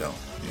apples. So,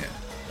 yeah.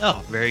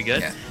 Oh, very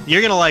good. Yeah.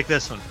 You're going to like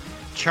this one.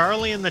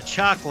 Charlie and the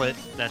Chocolate,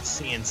 that's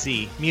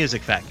CNC,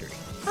 Music Factory.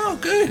 Oh,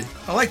 good.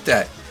 I like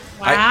that.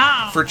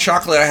 Wow. For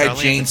chocolate, I had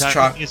Charlie Jane's and the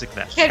chocolate. Music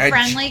Factory.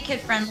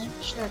 Kid friendly.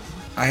 Sure.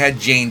 I had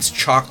Jane's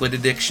Chocolate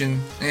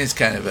Addiction. It's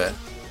kind of a...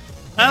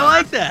 I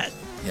like that.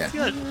 Yeah.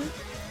 Good.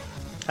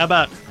 How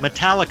about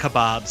Metallica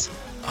Bobs?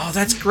 Oh,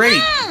 that's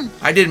great.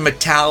 I did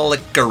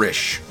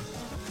Metallica-ish.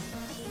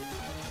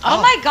 Oh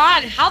my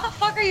God! How the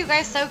fuck are you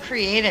guys so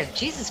creative?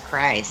 Jesus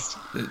Christ!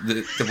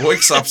 The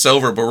workshop's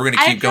over, but we're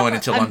gonna keep going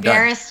until I'm done.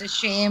 Embarrassed,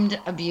 ashamed,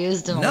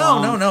 abused, and No.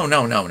 alone.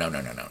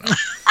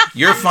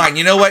 You're fine.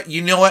 You know what?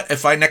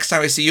 If next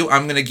time I see you,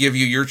 I'm gonna give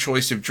you your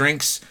choice of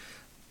drinks.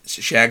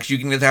 Shags, you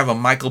can either have a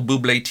Michael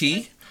Bublé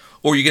tea,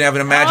 or you can have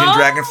an Imagine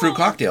Dragon fruit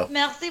cocktail.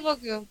 Merci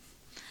beaucoup.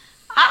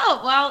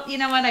 Oh well, you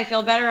know what? I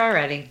feel better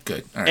already.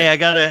 Good. All right.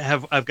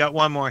 Hey, I've got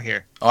one more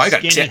here. Oh, I got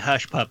Skinny 10.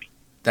 Hush Puppy.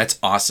 That's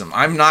awesome.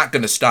 I'm not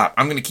going to stop.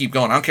 I'm going to keep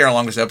going. I don't care how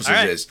long this episode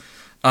right. is.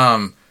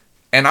 And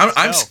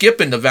I'm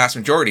skipping the vast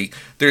majority.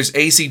 There's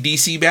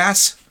AC/DC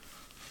Bass,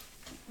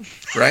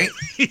 right?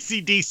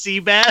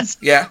 AC/DC Bass?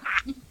 Yeah.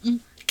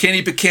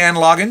 Kenny Pecan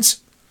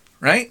Loggins,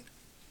 right?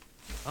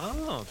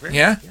 Oh, very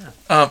Yeah.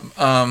 Yeah.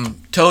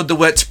 Toad the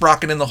Wet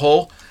Sprocket in the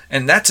Hole.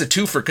 And that's a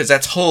twofer because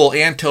that's Hole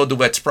and Toad the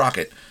Wet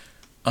Sprocket.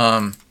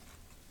 Yeah.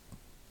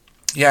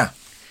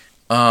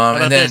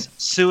 And then this?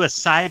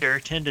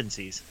 Suicider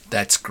Tendencies.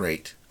 That's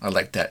great. I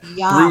like that.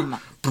 Yum.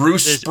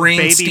 Bruce There's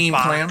Springsteen baby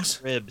Bach clams.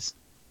 Ribs.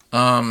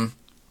 I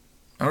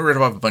read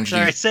about a bunch of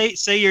Sorry, these.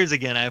 say yours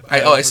again.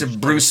 I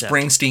said Bruce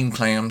Springsteen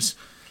clams.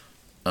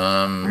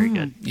 Very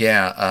good.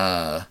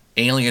 Yeah.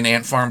 Alien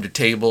Ant Farm to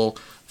Table.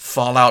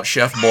 Fallout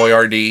Chef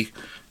Boyardee.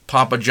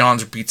 Papa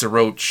John's Pizza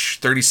Roach.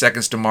 30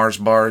 Seconds to Mars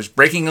Bars.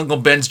 Breaking Uncle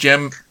Ben's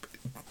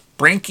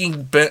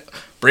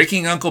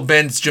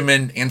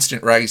Benjamin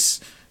Instant Rice.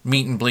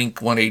 Meat and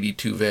Blink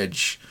 182 Veg.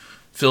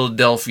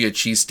 Philadelphia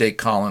Cheesesteak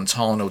Collins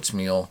Hall & Oates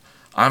Meal.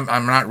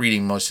 I'm not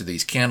reading most of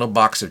these. Candle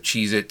Box of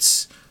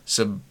Cheez-Its.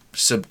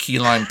 Sub Key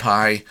Lime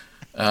Pie.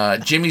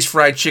 Jimmy's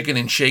Fried Chicken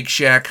and Shake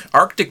Shack.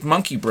 Arctic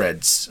Monkey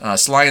Breads.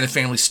 Sly and the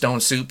Family Stone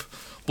Soup.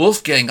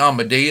 Wolfgang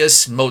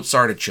Amadeus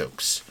Mozart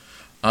Artichokes.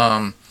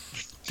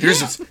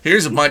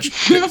 Here's a bunch.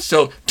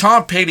 So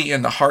Tom Petty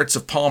and the Hearts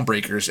of Palm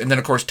Breakers, and then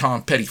of course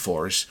Tom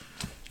Petty-Fours,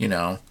 you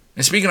know.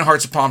 And speaking of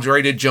Hearts of Palms, we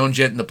already did Joan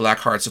Jett and the Black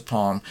Hearts of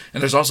Palm,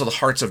 and there's also the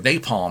Hearts of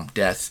Napalm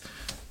Death.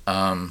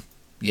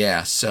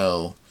 Yeah,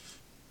 so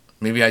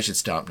maybe I should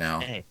stop now.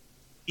 Hey,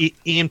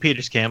 Ian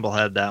Peters Campbell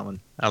had that one.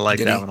 I like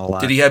that one a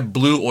lot. Did he have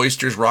Blue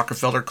Oyster's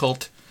Rockefeller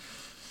Cult?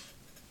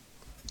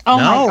 Oh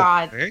No. my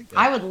God! Very good.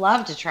 I would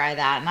love to try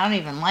that, and I don't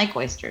even like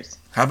oysters.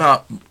 How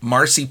about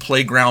Marcy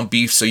Playground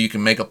Beef so you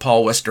can make a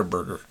Paul Wester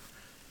burger?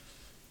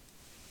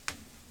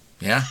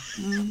 Yeah?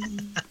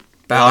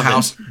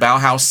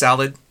 Bauhaus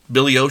Salad,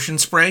 Billy Ocean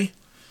Spray,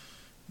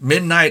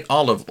 Midnight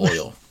Olive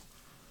Oil,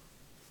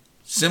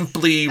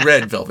 Simply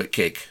Red Velvet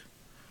Cake,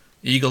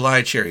 Eagle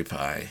Eye Cherry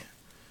Pie,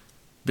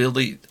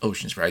 Billy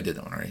Ocean Spray, I did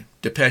that one already,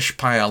 Depeche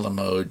Pie a la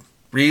Mode,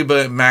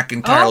 Reba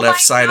McEntire Oh left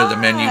my side of the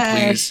menu,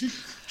 gosh.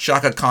 please.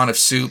 Shaka Khan of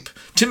soup.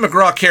 Tim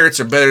McGraw carrots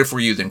are better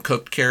for you than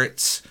cooked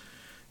carrots.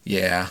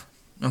 Yeah.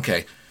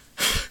 Okay.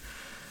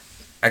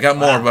 I got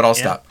more, but I'll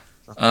stop.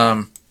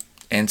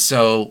 And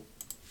so...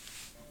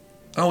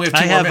 Oh, we have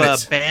 2 more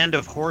minutes. A band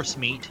of horse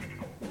meat.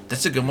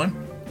 That's a good one.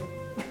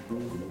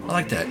 I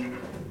like that.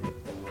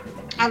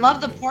 I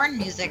love the porn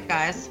music,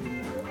 guys.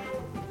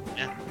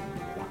 Yeah.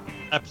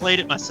 I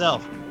played it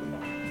myself.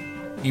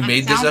 You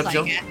made this up, Sounds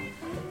Joe? like it.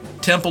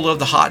 Temple of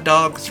the Hot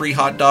Dog, 3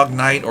 Hot Dog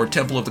Night, or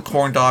Temple of the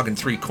Corn Dog and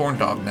 3 Corn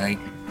Dog Night.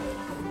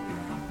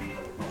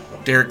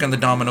 Derek and the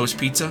Domino's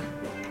Pizza.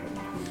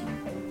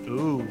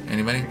 Ooh.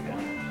 Anybody?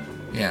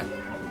 Yeah.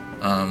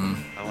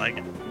 I like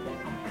it.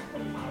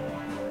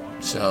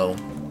 So,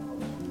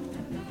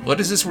 what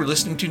is this we're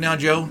listening to now,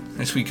 Joe?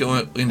 As we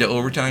go into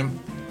overtime?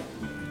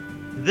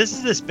 This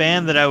is this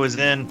band that I was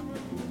in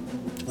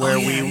where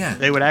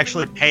they would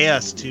actually pay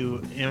us to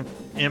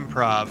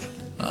improv.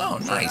 Oh,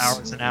 for nice.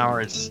 hours and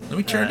hours. Let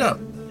me turn it up.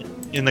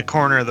 In the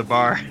corner of the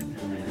bar.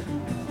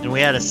 And we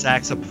had a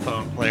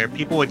saxophone player.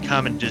 People would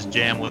come and just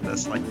jam with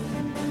us, like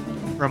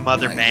from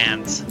other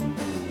bands.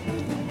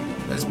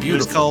 That's It was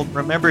beautiful. called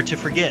Remember to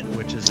Forget,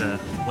 which is a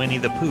Winnie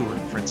the Pooh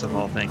reference of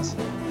all things.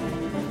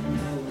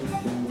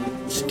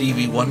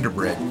 Stevie Wonder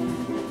Bread. I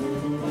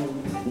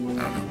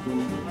don't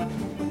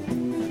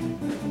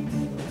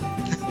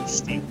know.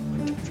 Steve.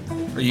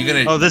 Are you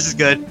gonna? Oh, this is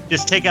good.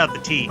 Just take out the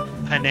T.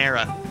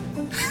 Panera.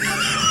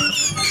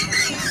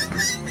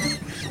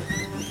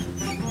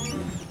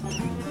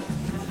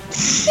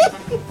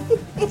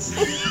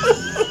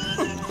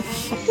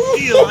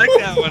 You like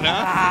that one,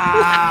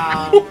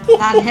 huh? Wow,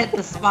 that hit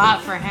the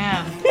spot for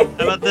him.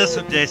 How about this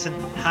one, Jason?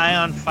 High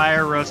on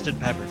Fire roasted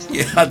peppers.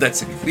 Yeah,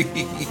 that's.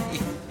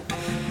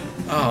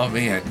 Oh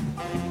man,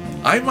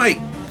 I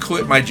might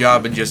quit my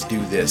job and just do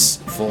this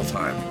full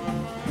time.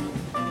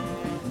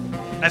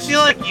 I feel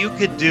like you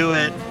could do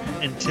it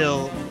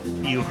until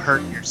you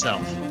hurt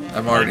yourself.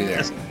 I'm already there.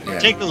 Just Yeah.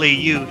 Particularly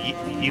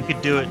you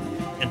could do it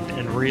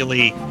and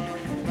really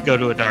go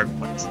to a dark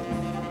place.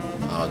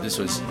 Oh, this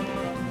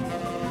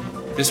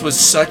was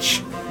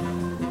such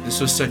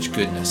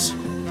goodness.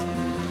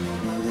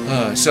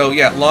 So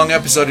yeah, long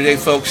episode today,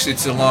 folks.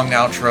 It's a long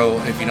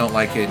outro. If you don't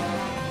like it,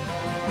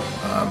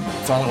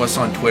 follow us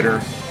on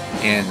Twitter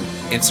and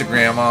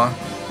Instagram,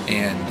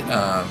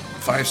 and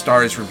 5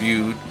 stars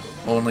reviewed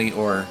only,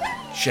 or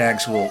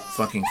Shags will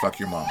fucking fuck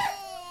your mom.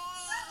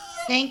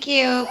 Thank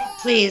you,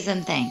 please,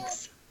 and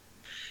thanks.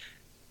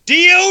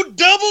 D.O.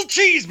 double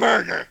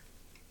cheeseburger.